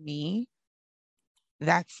for me,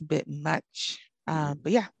 that's a bit much.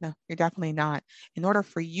 But yeah, no, you're definitely not. In order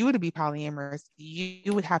for you to be polyamorous,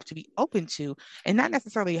 you would have to be open to, and not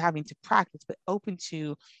necessarily having to practice, but open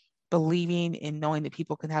to believing and knowing that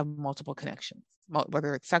people can have multiple connections,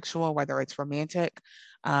 whether it's sexual, whether it's romantic.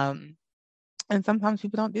 Um, and sometimes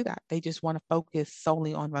people don't do that. They just want to focus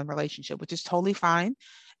solely on one relationship, which is totally fine.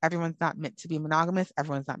 Everyone's not meant to be monogamous.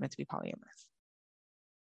 Everyone's not meant to be polyamorous.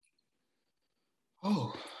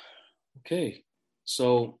 Oh, okay.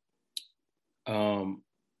 So, um,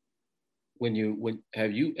 when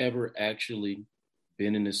have you ever actually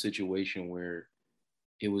been in a situation where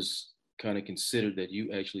it was kind of considered that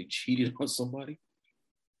you actually cheated on somebody?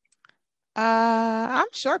 I'm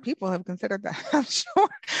sure people have considered that.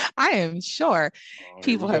 I am sure Oh,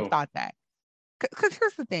 here we people have go. thought that. Because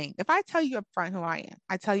here's the thing, if I tell you up front who I am,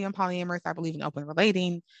 I tell you I'm polyamorous, I believe in open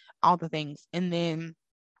relating, all the things, and then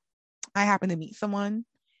I happen to meet someone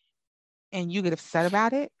and you get upset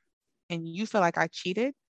about it and you feel like I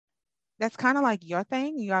cheated, that's kind of like your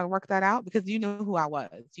thing. You got to work that out because you know who I was.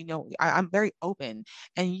 I'm very open,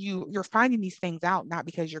 and you're finding these things out not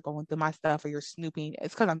because you're going through my stuff or you're snooping.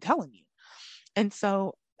 It's because I'm telling you. And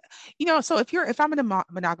so, so if I'm in a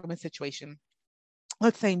monogamous situation,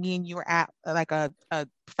 let's say me and you are at like a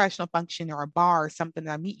professional function or a bar or something,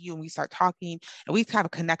 and I meet you and we start talking and we have a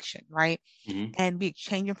connection, right? Hmm. And we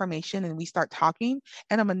exchange information and we start talking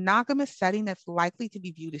in a monogamous setting that's likely to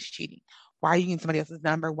be viewed as cheating. Why are you getting somebody else's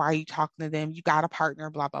number? Why are you talking to them? You got a partner,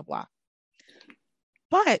 blah, blah, blah.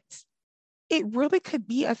 But it really could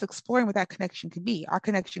be us exploring what that connection could be. Our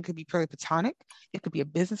connection could be purely platonic. It could be a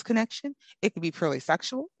business connection. It could be purely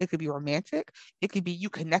sexual. It could be romantic. It could be you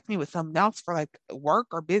connect me with someone else for like work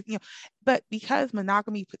or business. But because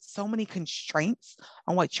monogamy puts so many constraints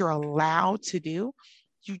on what you're allowed to do,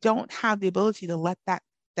 you don't have the ability to let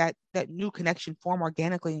that new connection form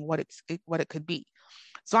organically in what it could be.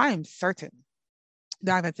 So I am certain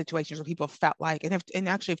that I've had situations where people felt like and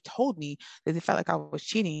actually have told me that they felt like I was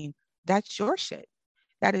cheating. That's your shit.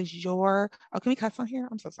 That is your, oh, can we cuss on here?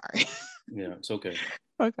 I'm so sorry. Yeah, it's okay.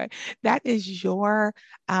 Okay. That is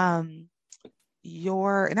um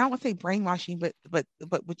and I don't want to say brainwashing, but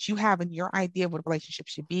what you have in your idea of what a relationship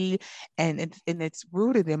should be, and it's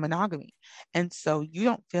rooted in monogamy. And so you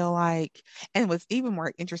don't feel like, and what's even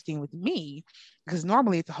more interesting with me, because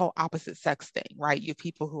normally it's a whole opposite sex thing, right? You have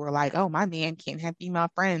people who are like, oh, my man can't have female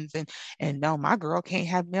friends, and no, my girl can't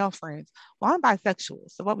have male friends. Well, I'm bisexual,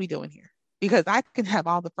 so what we doing here? Because I can have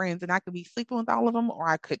all the friends and I could be sleeping with all of them, or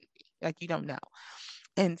I couldn't be. Like, you don't know.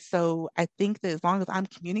 And so I think that as long as I'm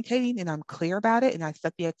communicating and I'm clear about it and I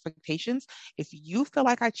set the expectations, if you feel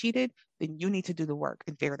like I cheated, then you need to do the work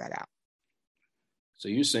and figure that out. So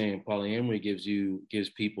you're saying polyamory gives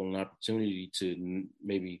people an opportunity to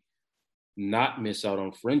maybe not miss out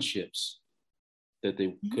on friendships that they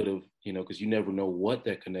Mhm. could have, because you never know what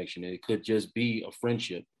that connection is. It could just be a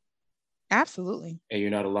friendship, Absolutely. and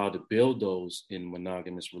you're not allowed to build those in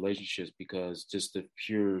monogamous relationships because just the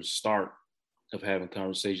pure start of having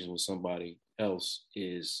conversations with somebody else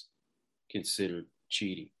is considered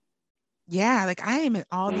cheating. Yeah, like I am in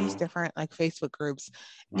all these different like Facebook groups,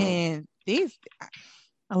 Uh-huh. and these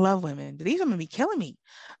I love women. These women be killing me.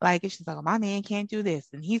 Like it's just like, oh, my man can't do this,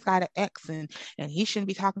 and he's got an ex, and he shouldn't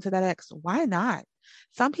be talking to that ex. Why not?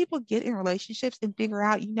 Some people get in relationships and figure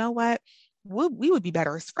out, you know what, we would be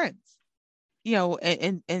better as friends,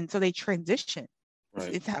 and so they transition.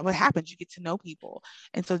 Right, It's what happens. You get to know people,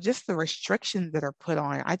 and so just the restrictions that are put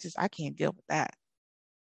on, I can't deal with that.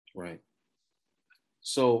 right.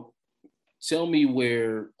 So tell me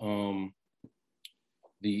where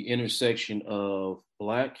the intersection of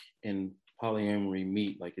Black and polyamory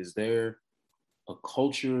meet. Like, is there a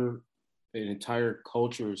culture, an entire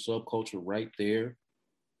culture or subculture right there?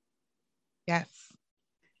 Yes.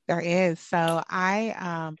 There is. So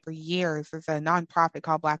for years, there's a nonprofit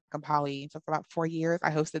called Black and Poly. And so for about 4 years,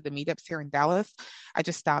 I hosted the meetups here in Dallas. I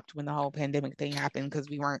just stopped when the whole pandemic thing happened because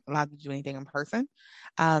we weren't allowed to do anything in person.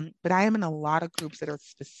 But I am in a lot of groups that are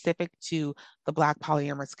specific to the Black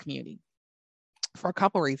polyamorous community for a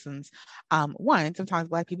couple reasons. One, sometimes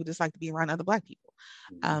Black people just like to be around other Black people.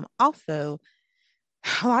 Mhm. Also,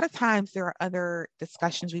 a lot of times there are other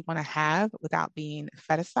discussions we want to have without being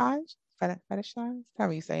fetishized. Fetishized,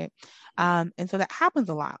 however you say it. And so that happens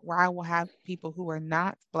a lot where I will have people who are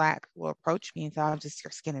not Black will approach me and say, oh, just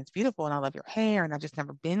your skin is beautiful and I love your hair. And I've just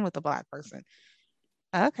never been with a Black person.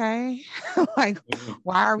 Okay. Like, Mhm.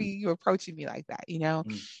 why are you approaching me like that?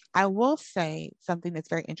 Mhm. I will say something that's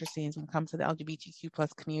very interesting is when it comes to the LGBTQ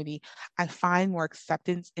plus community, I find more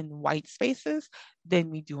acceptance in white spaces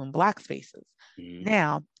than we do in Black spaces. Mhm.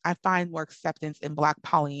 Now, I find more acceptance in Black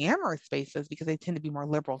polyamorous spaces because they tend to be more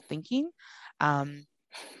liberal thinking. Um,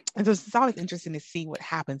 and so it's always interesting to see what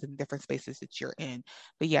happens in different spaces that you're in.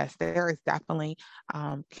 But yes, there is definitely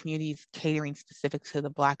communities catering specific to the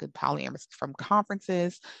Black and polyamorous, from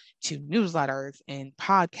conferences to newsletters and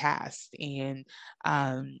podcasts and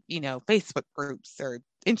Facebook groups or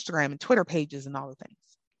Instagram and Twitter pages and all the things.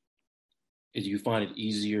 Do you find it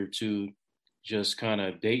easier to just kind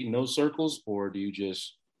of date in those circles, or do you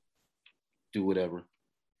just do whatever?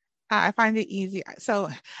 I find it easier. So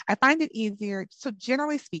I find it easier. So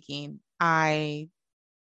generally speaking, I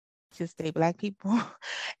just date Black people.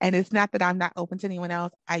 And it's not that I'm not open to anyone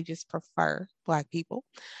else. I just prefer Black people.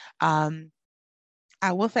 Um,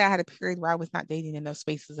 I will say I had a period where I was not dating in those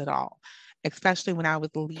spaces at all, especially when I was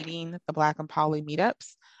leading the Black and Poly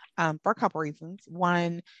meetups, for a couple reasons.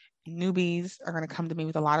 One, newbies are going to come to me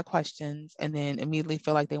with a lot of questions and then immediately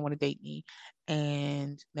feel like they want to date me.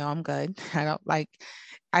 And no, I'm good.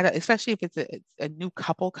 I don't, especially if it's a new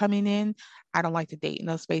couple coming in, I don't like to date in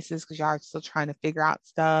those spaces because y'all are still trying to figure out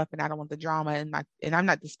stuff and I don't want the drama and I'm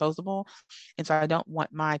not disposable. And so I don't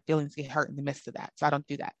want my feelings to get hurt in the midst of that. So I don't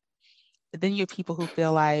do that. But then you have people who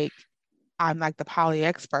feel like I'm like the poly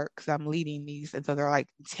expert because I'm leading these. And so they're like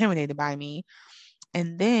intimidated by me.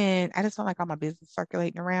 And then I just felt like all my business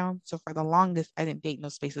circulating around. So for the longest, I didn't date in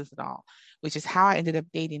those spaces at all, which is how I ended up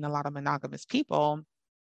dating a lot of monogamous people.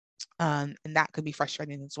 And that could be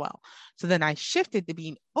frustrating as well. So then I shifted to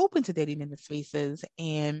being open to dating in the spaces.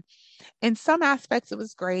 And in some aspects, it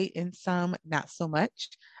was great, in some, not so much.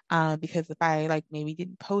 Because if I like maybe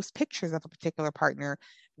didn't post pictures of a particular partner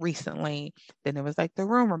recently, then it was like the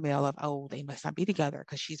rumor mill of, oh, they must not be together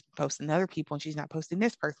because she's posting other people and she's not posting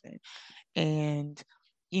this person. And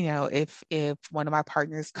if one of my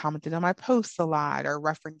partners commented on my posts a lot or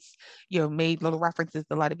made little references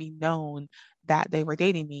to let it be known that they were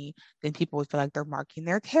dating me, then people would feel like they're marking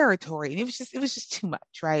their territory. And it was just too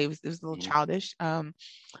much, right? It was a little Mm-hmm. childish.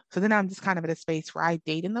 So then I'm just kind of at a space where I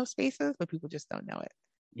date in those spaces, but people just don't know it.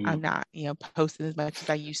 I'm Mm-hmm. not, posting as much as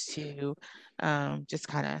I used to. Just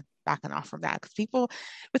kind of backing off from that because people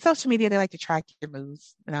with social media, they like to track your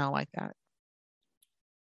moves, and I don't like that.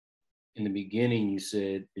 In the beginning, you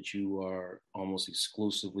said that you are almost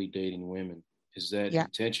exclusively dating women. Is that Yeah.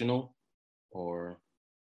 intentional or?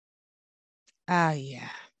 Yeah.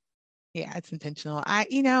 Yeah, it's intentional.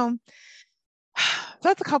 So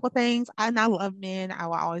that's a couple things. And I love men. I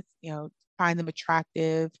will always, find them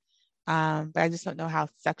attractive. But I just don't know how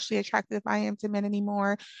sexually attractive I am to men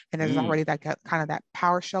anymore. And there's Mm, already that kind of that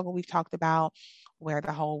power struggle we've talked about, where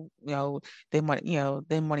the whole, them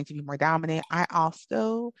wanting to be more dominant. I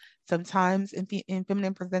also sometimes in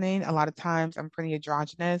feminine presenting, a lot of times I'm pretty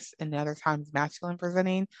androgynous, and the other times masculine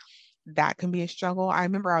presenting. That can be a struggle. I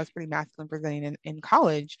remember I was pretty masculine presenting in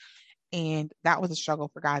college, and that was a struggle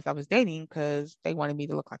for guys I was dating because they wanted me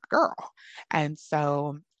to look like a girl. And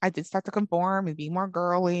so I did start to conform and be more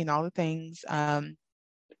girly and all the things.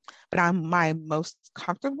 But I'm my most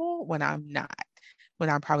comfortable when I'm not, when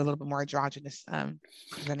I'm probably a little bit more androgynous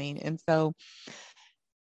presenting. And so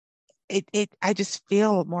I just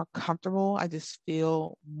feel more comfortable. I just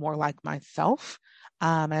feel more like myself.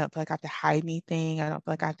 I don't feel like I have to hide anything. I don't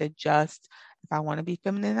feel like I have to adjust. If I want to be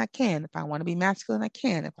feminine, I can. If I want to be masculine, I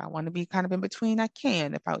can. If I want to be kind of in between, I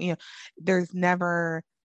can. There's never,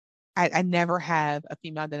 I never have a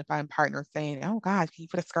female identifying partner saying, "Oh gosh, can you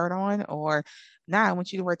put a skirt on?" Or, "Nah, I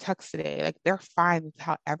want you to wear tux today." Like they're fine with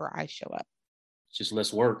however I show up. it's just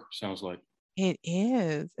less work, sounds like. It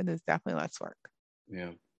is. It is definitely less work.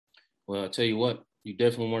 Yeah. Well, I'll tell you what, you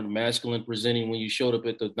definitely weren't masculine presenting when you showed up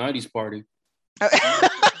at the 90s party.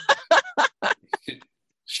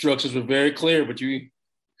 Structures were very clear, but you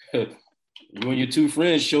and your two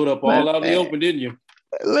friends showed up all out in the Listen, open, didn't you?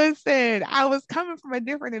 listen, I was coming from a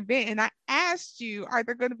different event and I asked you, are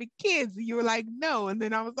there going to be kids? And you were like, no. And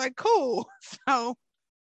then I was like, cool. So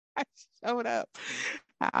I showed up.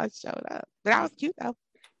 I showed up. But I was cute though.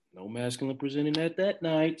 No masculine presenting at that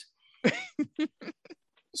night.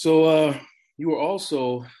 So you were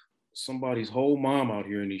also somebody's whole mom out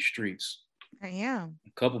here in these streets. I am.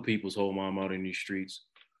 A couple people's whole mom out in these streets.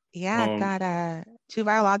 Yeah, I've Um, got two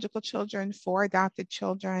biological children, four adopted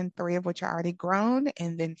children, three of which are already grown,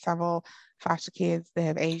 and then several foster kids that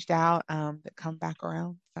have aged out that come back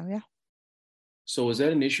around. So yeah. so is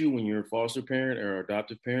that an issue when you're a foster parent or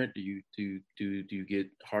adoptive parent? Do you get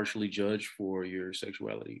harshly judged for your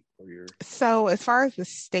sexuality or your? So, as far as the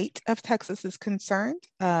state of Texas is concerned,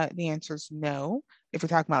 the answer is no. If we're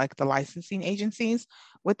talking about like the licensing agencies,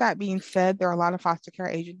 with that being said, there are a lot of foster care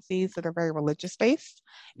agencies that are very religious based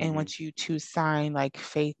and Mm-hmm. want you to sign like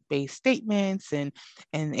faith-based statements, and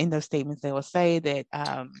in those statements they will say that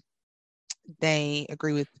they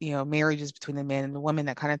agree with marriages between the man and the woman,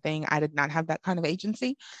 that kind of thing. I did not have that kind of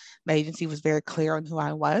agency. My agency was very clear on who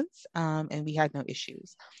I was, and we had no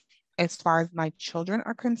issues. As far as my children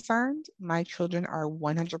are concerned, my children are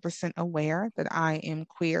 100% aware that I am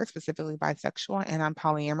queer, specifically bisexual, and I'm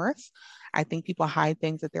polyamorous. I think people hide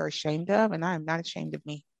things that they're ashamed of, and I am not ashamed of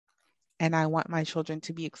me. And I want my children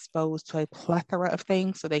to be exposed to a plethora of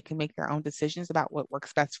things so they can make their own decisions about what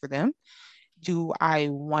works best for them. Do I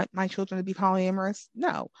want my children to be polyamorous?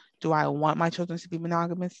 No. Do I want my children to be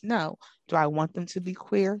monogamous? No. Do I want them to be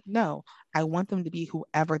queer? No. I want them to be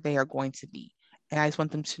whoever they are going to be. And I just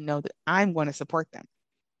want them to know that I'm going to support them.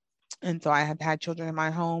 And so I have had children in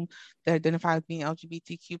my home that identify with being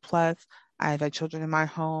LGBTQ plus. I've had children in my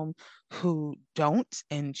home who don't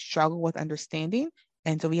and struggle with understanding.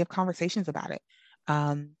 And so we have conversations about it.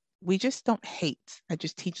 We just don't hate. I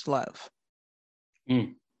just teach love.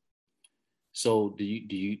 Mm. So do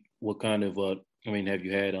you what kind of I mean, have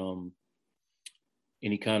you had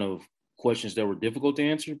any kind of questions that were difficult to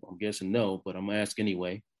answer? I'm guessing no, but I'm gonna ask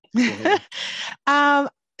anyway. Go ahead. um,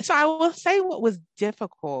 so I will say what was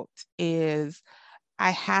difficult is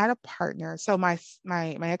I had a partner. So my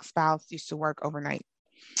ex-spouse used to work overnight,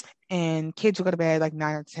 and kids would go to bed like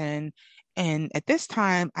 9 or 10. And at this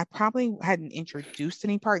time, I probably hadn't introduced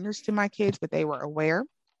any partners to my kids, but they were aware.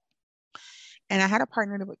 And I had a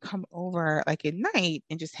partner that would come over like at night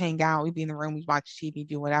and just hang out. We'd be in the room, we'd watch TV,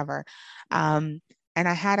 do whatever. Um, and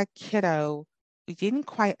I had a kiddo we didn't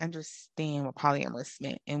quite understand what polyamorous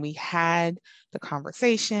meant. And we had the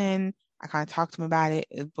conversation. I kind of talked to him about it.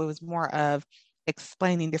 It was more of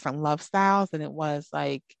explaining different love styles than it was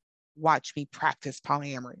like, watch me practice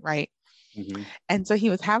polyamory, right? Mm-hmm. And so he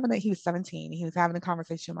was 17. He was having a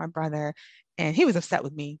conversation with my brother, and he was upset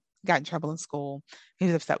with me, got in trouble in school. He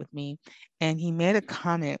was upset with me. And he made a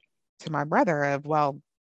comment to my brother of, well,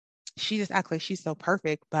 she just acts like she's so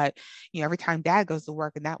perfect, but every time dad goes to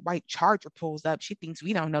work and that white charger pulls up, she thinks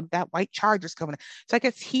we don't know that white charger's coming. So I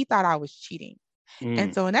guess he thought I was cheating.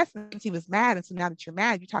 And Mm. so in essence, he was mad. And so now that you're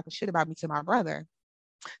mad, you're talking shit about me to my brother.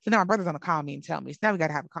 So now my brother's gonna call me and tell me. So now we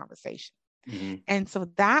gotta have a conversation. Mm-hmm. And so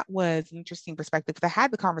that was an interesting perspective because I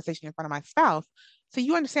had the conversation in front of my spouse. So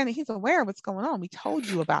you understand that he's aware of what's going on. We told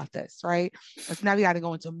you about this, right? And so now we got to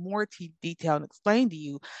go into more detail and explain to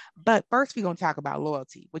you. But first, we're going to talk about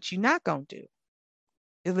loyalty. What you're not going to do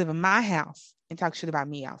is live in my house and talk shit about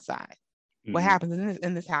me outside. What Mm-hmm. happens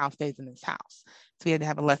in this house stays in this house. So we had to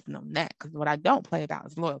have a lesson on that because what I don't play about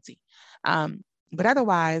is loyalty. But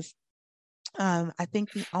otherwise, I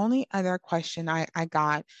think the only other question I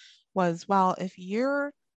got was, well, if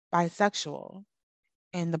you're bisexual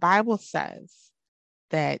and the Bible says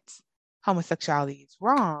that homosexuality is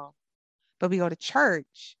wrong, but we go to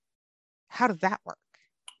church, how does that work?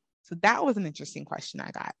 So that was an interesting question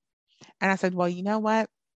I got. And I said, well, you know what?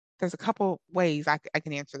 There's a couple ways I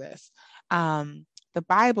can answer this. The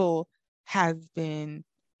Bible has been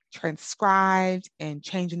transcribed and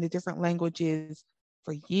changed into different languages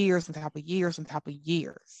for years on top of years on top of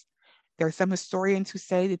years. There are some historians who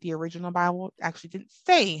say that the original Bible actually didn't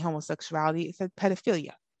say homosexuality, it said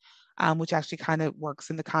pedophilia, which actually kind of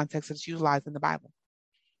works in the context that's utilized in the Bible.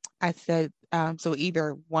 I said, so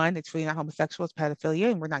either one, it's really not homosexual, it's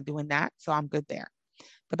pedophilia, and we're not doing that. So I'm good there.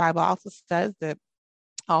 The Bible also says that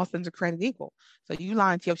all sins are created equal. So you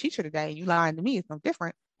lying to your teacher today and you lying to me is no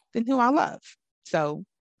different than who I love. So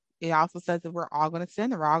it also says that we're all going to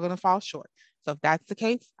sin and we're all going to fall short. So if that's the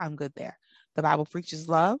case, I'm good there. The Bible preaches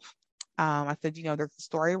love. I said, there's a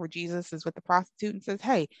story where Jesus is with the prostitute and says,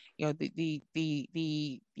 "Hey, the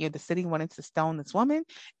city wanted to stone this woman,"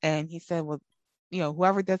 and he said, "Well,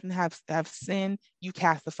 whoever doesn't have sin, you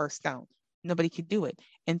cast the first stone." Nobody could do it,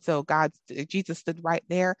 and so Jesus stood right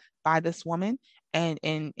there by this woman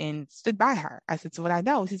and stood by her. I said, "So what I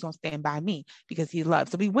know is he's going to stand by me because he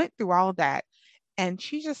loves." So we went through all of that, and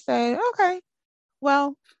she just said, "Okay,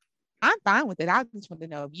 well." I'm fine with it. I just wanted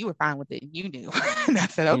to know if you were fine with it and you knew. And I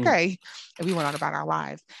said, Mm. okay. And we went on about our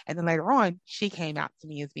lives. And then later on, she came out to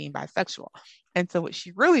me as being bisexual. And so what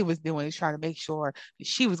she really was doing is trying to make sure that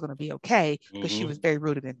she was going to be okay because she Mm-hmm. was very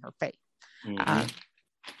rooted in her faith. Mm-hmm. Um,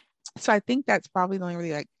 so I think that's probably the only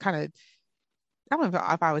really like kind of, I don't know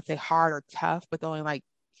if I would say hard or tough, but the only like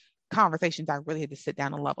conversations I really had to sit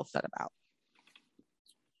down and level set about.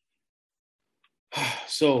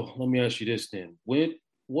 So let me ask you this then.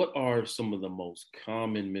 What are some of the most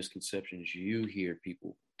common misconceptions you hear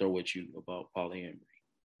people throw at you about polyamory?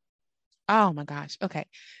 Oh my gosh. Okay.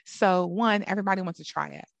 So one, everybody wants a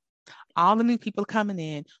triad. All the new people coming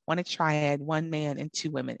in want a triad, one man and two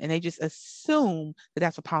women, and they just assume that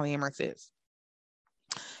that's what polyamorous is.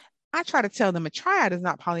 I try to tell them a triad is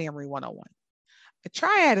not polyamory 101. A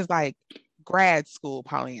triad is like grad school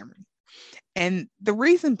polyamory. And the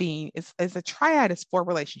reason being is a triad is four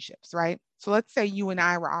relationships, right? So let's say you and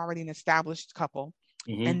I were already an established couple,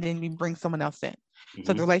 Mm-hmm. and then we bring someone else in. So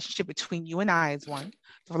the Mm-hmm. relationship between you and I is one.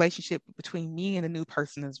 The relationship between me and the new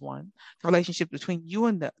person is one. The relationship between you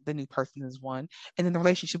and the new person is one. And then the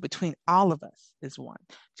relationship between all of us is one.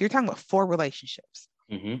 So you're talking about four relationships.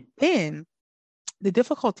 Mm-hmm. Then the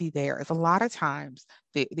difficulty there is a lot of times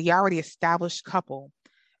the already established couple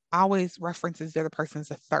always references the other person as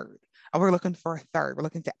a third. Oh, we're looking for a third. We're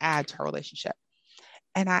looking to add to our relationship.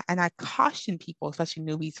 And I caution people, especially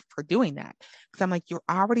newbies, for doing that. Because I'm like, you're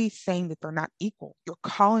already saying that they're not equal. You're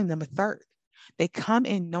calling them a third. They come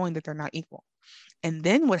in knowing that they're not equal. And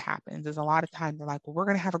then what happens is a lot of times they're like, well, we're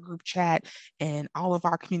going to have a group chat and all of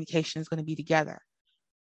our communication is going to be together.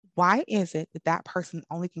 Why is it that that person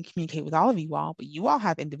only can communicate with all of you all, but you all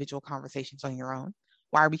have individual conversations on your own?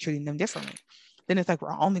 Why are we treating them differently? Then it's like,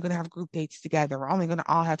 we're only going to have group dates together. We're only going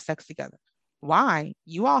to all have sex together. Why?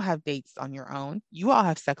 You all have dates on your own. You all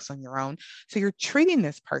have sex on your own. So you're treating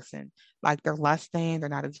this person like they're less than, they're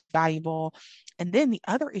not as valuable. And then the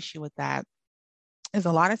other issue with that is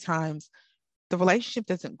a lot of times the relationship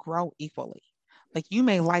doesn't grow equally. Like you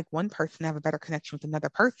may like one person have a better connection with another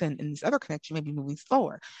person, and this other connection may be moving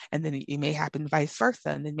slower. And then it may happen vice versa.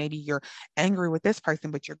 And then maybe you're angry with this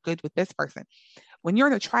person, but you're good with this person. When you're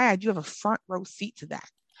in a triad, you have a front row seat to that.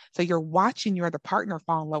 So you're watching your other partner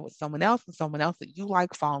fall in love with someone else, and someone else that you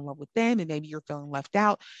like fall in love with them, and maybe you're feeling left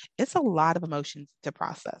out. It's a lot of emotions to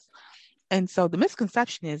process. And so the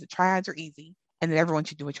misconception is that triads are easy and that everyone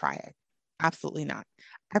should do a triad. Absolutely not.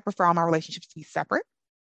 I prefer all my relationships to be separate,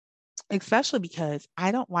 especially because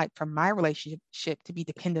I don't like for my relationship to be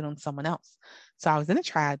dependent on someone else. So I was in a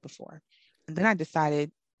triad before, and then I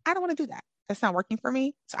decided I don't want to do that. That's not working for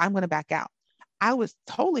me. So I'm going to back out. I was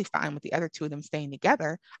totally fine with the other two of them staying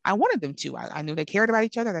together. I wanted them to. I knew they cared about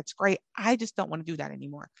each other. That's great. I just don't want to do that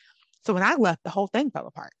anymore. So when I left, the whole thing fell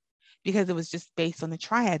apart because it was just based on the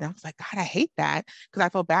triad. And I was like, God, I hate that because I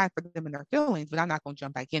feel bad for them and their feelings, but I'm not going to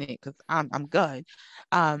jump back in it because I'm good.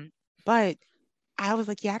 But I was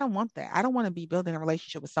like, yeah, I don't want that. I don't want to be building a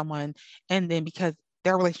relationship with someone and then because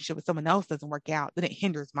their relationship with someone else doesn't work out, then it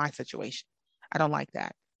hinders my situation. I don't like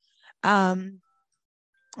that. Um,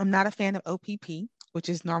 I'm not a fan of OPP, which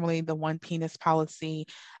is normally the one penis policy,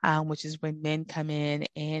 which is when men come in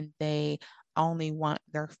and they only want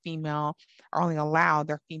their female or only allow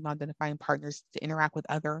their female identifying partners to interact with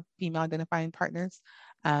other female identifying partners.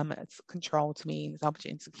 It's control to me, it's a bunch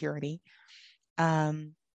of insecurity.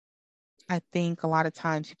 Um, I think a lot of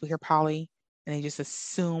times people hear poly and they just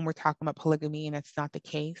assume we're talking about polygamy, and that's not the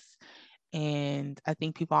case. And I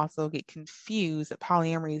think people also get confused that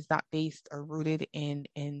polyamory is not based or rooted in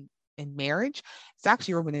marriage. It's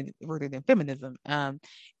actually rooted in feminism.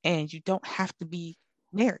 And you don't have to be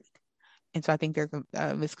married. And so I think there's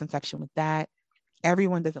a misconception with that.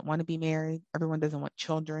 Everyone doesn't want to be married. Everyone doesn't want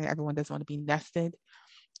children. Everyone doesn't want to be nested.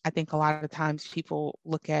 I think a lot of times people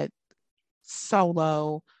look at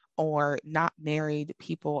solo or not married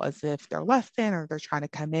people as if they're less than or they're trying to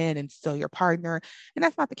come in and steal your partner. And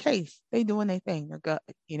that's not the case. They doing their thing. They're good,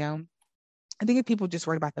 you know. I think if people just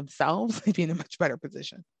worried about themselves, they'd be in a much better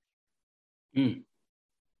position. Mm.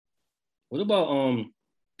 What about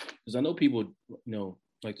because I know people,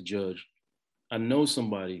 like to judge. I know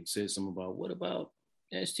somebody said something about what about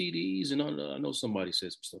STDs and all. I know somebody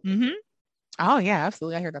said some stuff like Mm-hmm. that. Oh, yeah,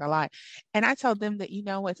 absolutely. I hear that a lot. And I tell them that,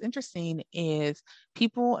 what's interesting is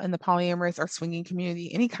people in the polyamorous or swinging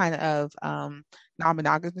community, any kind of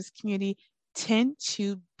non-monogamous community, tend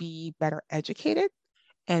to be better educated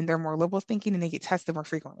and they're more liberal thinking and they get tested more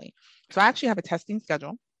frequently. So I actually have a testing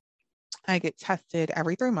schedule. I get tested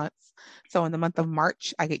every 3 months. So in the month of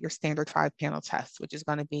March, I get your standard 5 panel test, which is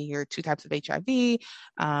going to be your two types of HIV,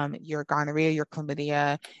 your gonorrhea, your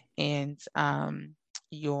chlamydia, and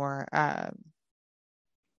your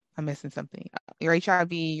I'm missing something. Your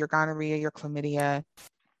HIV, your gonorrhea, your chlamydia.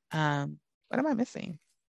 What am I missing?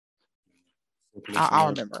 I'll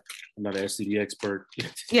remember. I'm not an STD expert.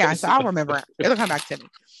 Yeah, so I'll remember. It'll come back to me.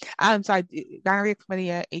 So gonorrhea,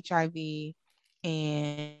 chlamydia, HIV,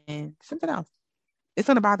 and something else. It's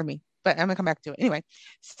gonna bother me, but I'm gonna come back to it anyway.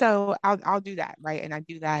 So I'll do that, right? And I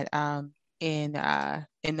do that in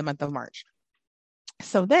the month of March.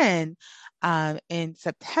 So then in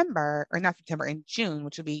September, or not September, in June,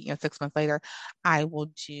 which will be 6 months later, I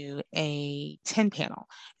will do a 10 panel.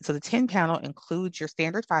 So the 10 panel includes your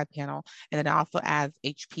standard 5 panel, and then it also adds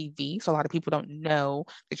HPV. So a lot of people don't know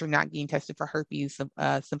that you're not getting tested for herpes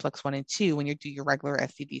simplex 1 and 2 when you do your regular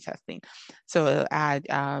STD testing. So it'll add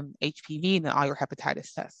HPV and then all your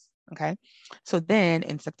hepatitis tests. Okay. So then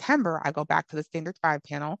in September, I go back to the standard 5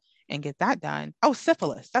 panel and get that done. Oh,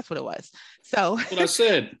 syphilis. That's what it was. So that's what I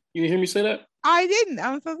said. You hear me say that? I didn't.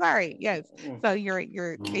 I'm so sorry. Yes. So your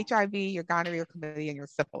HIV, your gonorrhea, your chlamydia, and your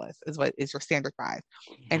syphilis is what is your standard 5.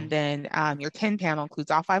 And then your 10 panel includes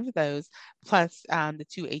all 5 of those, plus the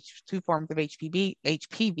two forms of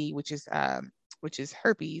HPV, which is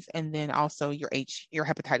herpes, and then also your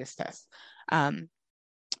hepatitis test.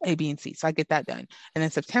 A, B, and C. So I get that done. And then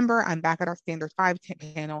September, I'm back at our standard 5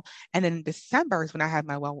 panel. And then December is when I have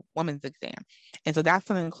my woman's exam. And so that's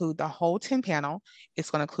going to include the whole 10 panel. It's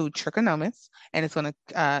going to include trichomonas, and it's going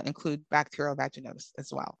to include bacterial vaginosis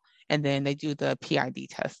as well. And then they do the PID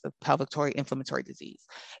test, the pelvic inflammatory disease.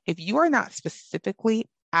 If you are not specifically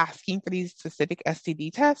asking for these specific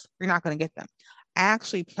STD tests, you're not going to get them. I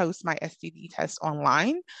actually post my STD test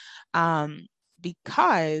online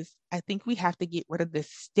because I think we have to get rid of this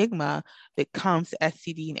stigma that comes to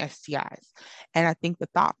STD and STIs. And I think the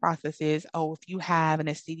thought process is, oh, if you have an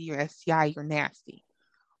STD or STI, you're nasty.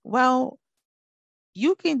 Well,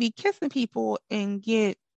 you can be kissing people and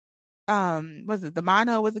get was it the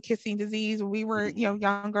mono was a kissing disease when we were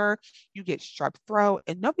younger. You get strep throat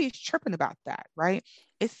and nobody's tripping about that, right?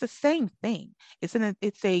 It's the same thing. It's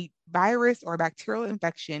a virus or a bacterial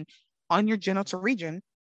infection on your genital region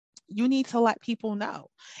you need to let people know.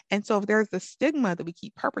 And so if there's the stigma that we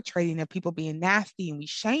keep perpetrating of people being nasty and we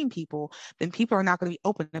shame people, then people are not going to be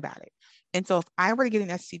open about it. And so if I were to get an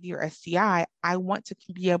STD or STI, I want to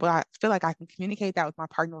be able to feel like I can communicate that with my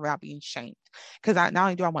partner without being shamed. Because I not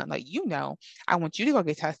only do I want to let you know, I want you to go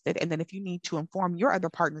get tested. And then if you need to inform your other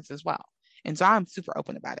partners as well. And so I'm super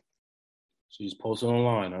open about it. So you just post it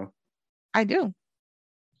online, huh? I do.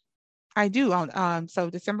 I do. On so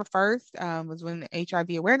December 1st was when HIV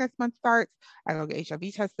Awareness Month starts. I go get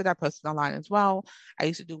HIV tested. I posted online as well. I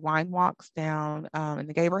used to do wine walks down in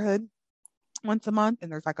the neighborhood once a month,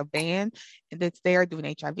 and there's like a van that's there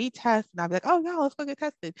doing HIV tests, and I'd be like, "Oh yeah, let's go get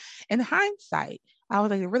tested." In hindsight, I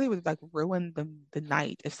was like, it really would like ruin the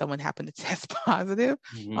night if someone happened to test positive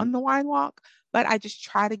Mm-hmm. on the wine walk. But I just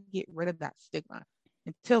try to get rid of that stigma.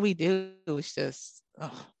 Until we do, it's just,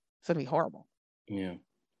 it's gonna be horrible. Yeah.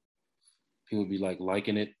 People be like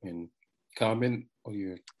liking it and comment. Oh,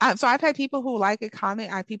 yeah. So I've had people who like a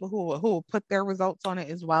comment. I have people who will put their results on it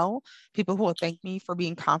as well. People who will thank me for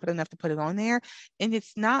being confident enough to put it on there. And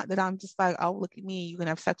it's not that I'm just like, oh, look at me, you can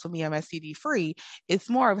have sex with me, I'm STD free. It's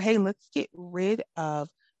more of, hey, let's get rid of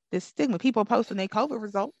this stigma. People posting their COVID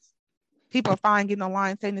results. People are fine getting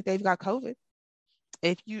online saying that they've got COVID.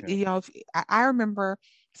 If you, Yeah. you know, if, I remember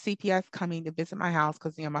CPS coming to visit my house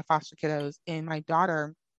because my foster kiddos and my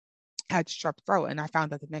daughter had strep throat, and I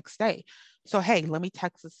found out the next day. So, hey, let me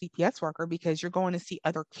text the CPS worker because you're going to see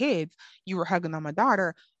other kids. You were hugging on my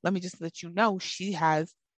daughter. Let me just let you know she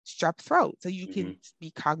has strep throat. So you Mm-hmm. can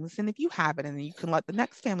be cognizant if you have it, and then you can let the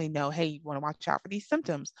next family know, hey, you want to watch out for these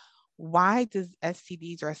symptoms. Why does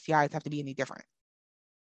STDs or STIs have to be any different?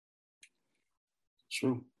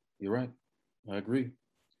 True. You're right. I agree.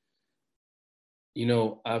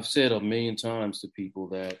 I've said a million times to people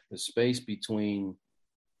that the space between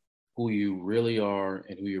who you really are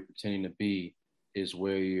and who you're pretending to be is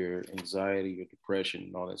where your anxiety, your depression,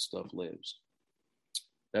 and all that stuff lives.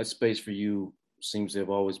 That space for you seems to have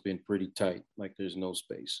always been pretty tight, like there's no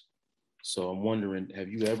space. So I'm wondering, have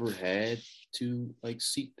you ever had to like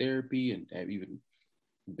seek therapy, and have you even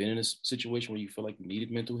been in a situation where you feel like you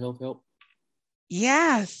needed mental health help?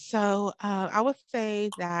 Yeah. So I would say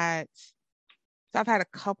that so I've had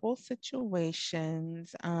a couple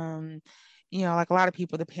situations. Like a lot of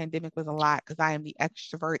people, the pandemic was a lot because I am the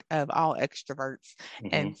extrovert of all extroverts. Mm-hmm.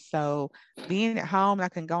 And so being at home, I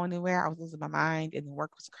couldn't go anywhere. I was losing my mind and the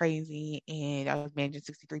work was crazy and I was managing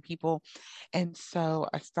 63 people. And so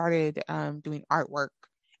I started doing artwork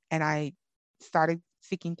and I started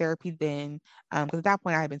seeking therapy then because at that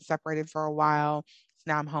point I had been separated for a while.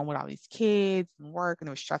 So now I'm home with all these kids and work and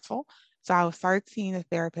it was stressful. So I started seeing a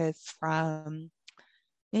therapist from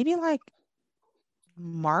maybe like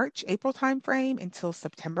March, April timeframe until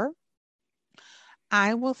September.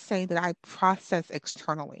 I will say that I process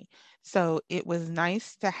externally. So it was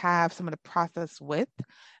nice to have someone to process with.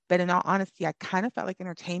 But in all honesty, I kind of felt like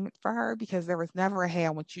entertainment for her because there was never a, hey, I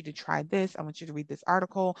want you to try this. I want you to read this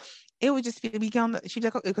article. It would just be, we get on the, she'd be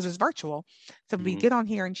like, okay, because it was virtual. So we'd Mm-hmm. get on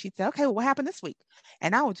here and she'd say, okay, well, what happened this week?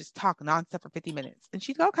 And I would just talk nonstop for 50 minutes. And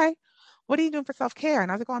she'd go, okay, what are you doing for self-care?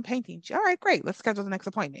 And I was like, oh, I'm painting. All right, great. Let's schedule the next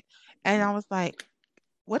appointment. And I was like,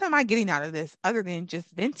 what am I getting out of this other than just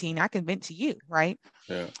venting? I can vent to you, right?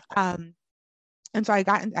 Yeah. Um, and so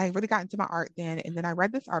I really got into my art then, and then I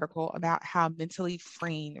read this article about how mentally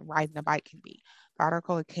freeing riding a bike can be. The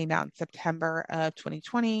article came out in September of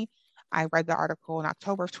 2020. I read the article in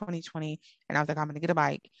October of 2020, and I was like, I'm going to get a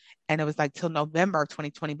bike. And it was like till November of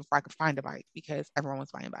 2020 before I could find a bike because everyone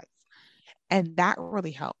was buying bikes, and that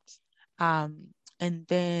really helped. Um, and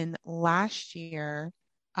then last year,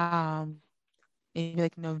 um, maybe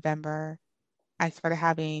like November, I started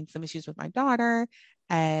having some issues with my daughter.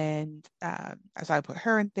 And so I put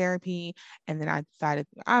her in therapy. And then I decided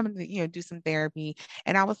I'm going to, do some therapy.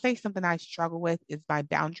 And I will say something I struggle with is my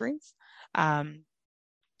boundaries. Um,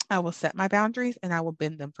 I will set my boundaries and I will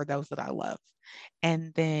bend them for those that I love.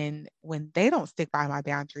 And then when they don't stick by my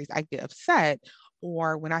boundaries, I get upset.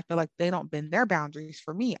 Or when I feel like they don't bend their boundaries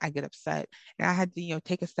for me, I get upset. And I had to,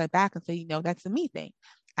 take a step back and say, that's a me thing.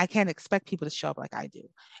 I can't expect people to show up like I do.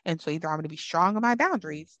 And so either I'm going to be strong on my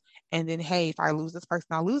boundaries, and then, hey, if I lose this person,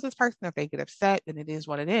 I'll lose this person. If they get upset, then it is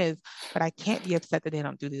what it is. But I can't be upset that they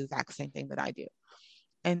don't do the exact same thing that I do.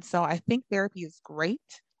 And so I think therapy is great.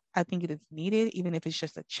 I think it is needed, even if it's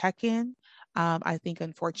just a check in. I think,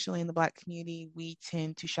 unfortunately, in the Black community, we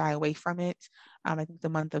tend to shy away from it. I think the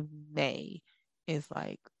month of May is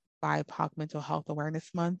like BIPOC Mental Health Awareness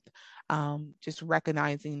Month, just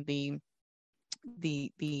recognizing the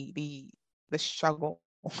the struggle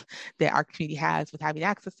that our community has with having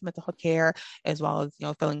access to mental health care, as well as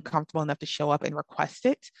feeling comfortable enough to show up and request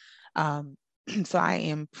it. So I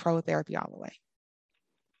am pro therapy all the way.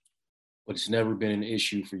 But it's never been an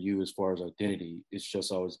issue for you as far as identity. It's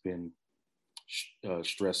just always been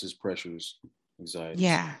stresses, pressures, anxieties,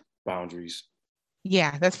 Yeah. boundaries.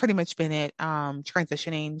 Yeah, that's pretty much been it.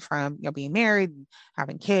 Transitioning from, being married,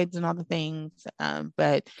 having kids and all the things,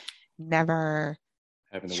 but never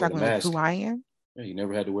Having to wear the struggling with mask. who I am. Yeah, you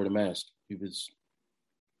never had to wear the mask.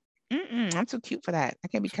 I'm too cute for that. I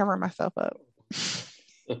can't be covering myself up.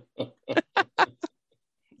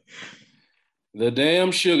 The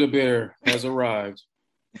damn Sugabear has arrived.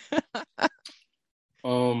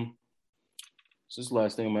 So this is the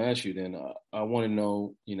last thing I'm gonna ask you. Then I want to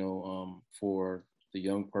know, for the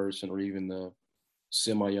young person or even the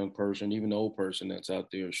semi-young person, even the old person that's out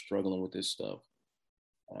there struggling with this stuff.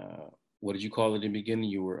 What did you call it in the beginning?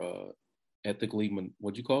 You were ethically,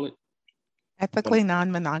 what'd you call it? Ethically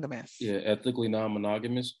non-monogamous. Yeah, ethically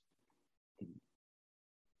non-monogamous,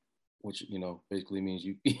 which basically means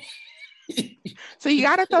you. So you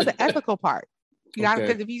got to throw the ethical part. You got to,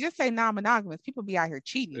 because if you just say non-monogamous, people be out here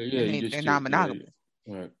cheating and they're non-monogamous.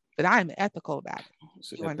 Yeah. Right. But I'm ethical about it.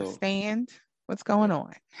 So you understand what's going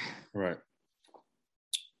on. Right.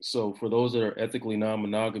 So for those that are ethically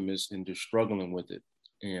non-monogamous and they're struggling with it,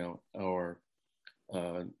 or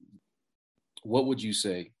what would you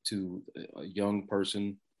say to a young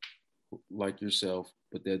person like yourself,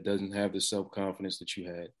 but that doesn't have the self-confidence that you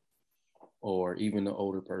had, or even the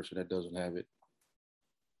older person that doesn't have it?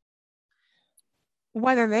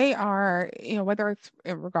 Whether they are, whether it's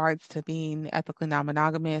in regards to being ethically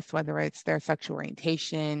non-monogamous, whether it's their sexual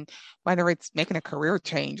orientation, whether it's making a career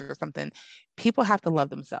change or something, people have to love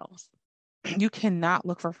themselves. You cannot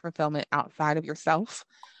look for fulfillment outside of yourself.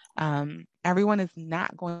 Everyone is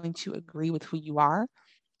not going to agree with who you are,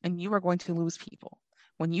 and you are going to lose people.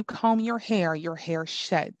 When you comb your hair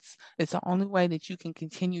sheds. It's the only way that you can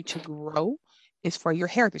continue to grow is for your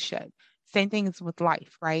hair to shed. Same thing is with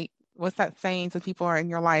life, right? What's that saying? So people are in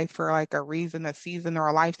your life for like a reason, a season, or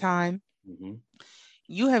a lifetime. Mm-hmm.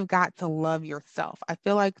 You have got to love yourself. I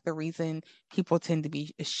feel like the reason people tend to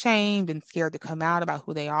be ashamed and scared to come out about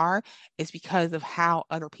who they are is because of how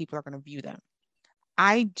other people are going to view them.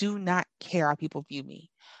 I do not care how people view me.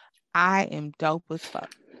 I am dope as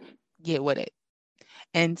fuck. Get with it.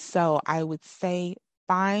 And so I would say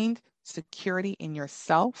find security in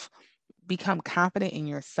yourself, become confident in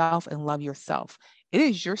yourself, and love yourself. It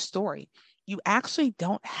is your story. You actually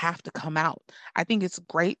don't have to come out. I think it's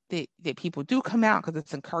great that people do come out because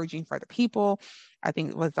it's encouraging for other people. I think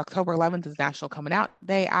it was October 11th is National Coming Out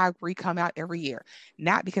Day. I agree, come out every year.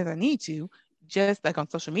 Not because I need to, just like on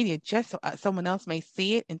social media, just so someone else may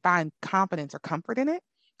see it and find confidence or comfort in it.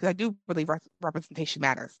 Because I do believe representation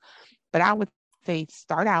matters. But I would say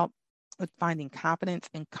start out with finding confidence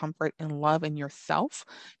and comfort and love in yourself,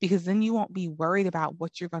 because then you won't be worried about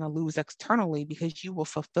what you're going to lose externally because you will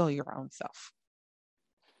fulfill your own self.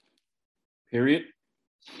 Period.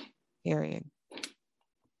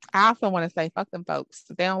 I also want to say, fuck them folks.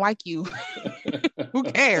 If they don't like you, who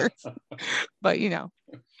cares? But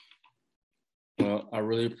Well, I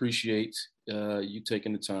really appreciate you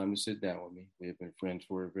taking the time to sit down with me. We have been friends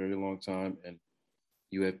for a very long time, and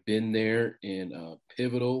you have been there in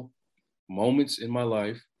pivotal moments in my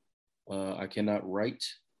life. I cannot write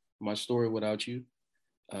my story without you.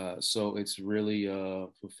 So it's really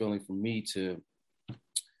fulfilling for me to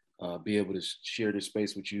be able to share this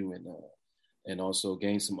space with you and also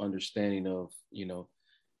gain some understanding of,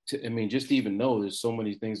 just to even know there's so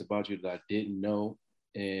many things about you that I didn't know.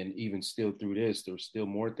 And even still through this, there's still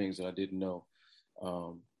more things that I didn't know.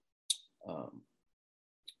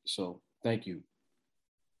 So thank you.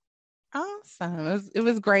 Awesome. It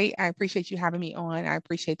was great. I appreciate you having me on. I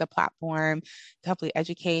appreciate the platform to hopefully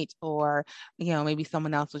educate, or, maybe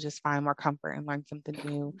someone else will just find more comfort and learn something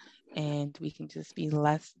new, and we can just be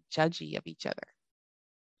less judgy of each other.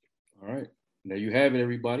 All right. There you have it,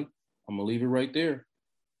 everybody. I'm going to leave it right there.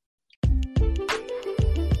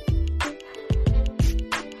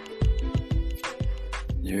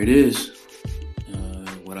 There it is.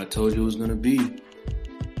 What I told you it was going to be.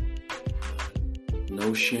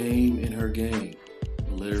 No shame in her game.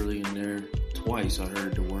 Literally in there twice I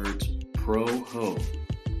heard the words pro-ho.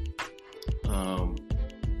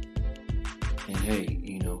 And hey,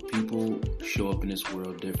 people show up in this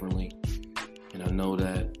world differently. And I know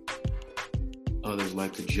that others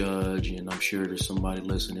like to judge, and I'm sure there's somebody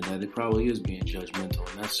listening that it probably is being judgmental.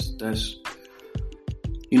 And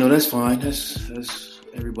that's fine. That's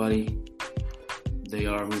everybody. They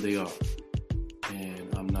are who they are. And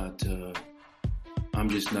I'm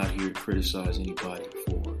just not here to criticize anybody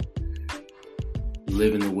for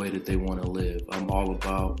living the way that they want to live. I'm all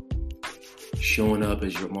about showing up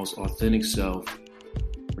as your most authentic self,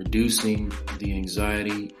 reducing the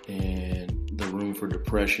anxiety and the room for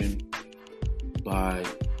depression by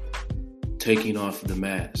taking off the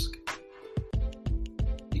mask.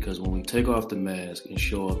 Because when we take off the mask and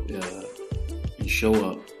show up the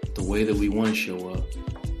way that we want to show up,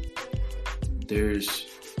 there's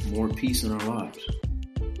more peace in our lives.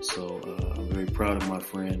 So I'm very proud of my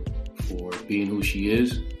friend for being who she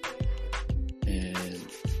is and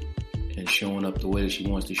showing up the way that she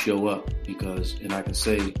wants to show up. Because, and I can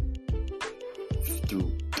say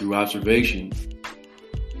through observation,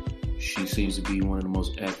 she seems to be one of the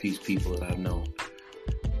most at peace people that I've known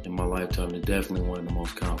in my lifetime, and definitely one of the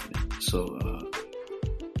most confident. So,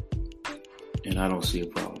 and I don't see a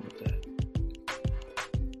problem with that.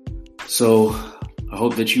 So I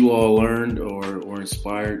hope that you all learned or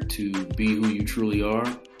inspired to be who you truly are,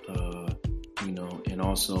 and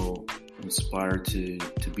also inspired to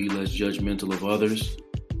be less judgmental of others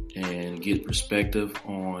and get perspective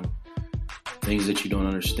on things that you don't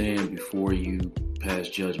understand before you pass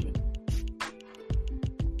judgment.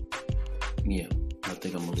 Yeah, I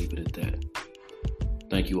think I'm going to leave it at that.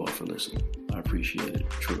 Thank you all for listening. I appreciate it,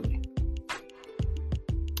 truly.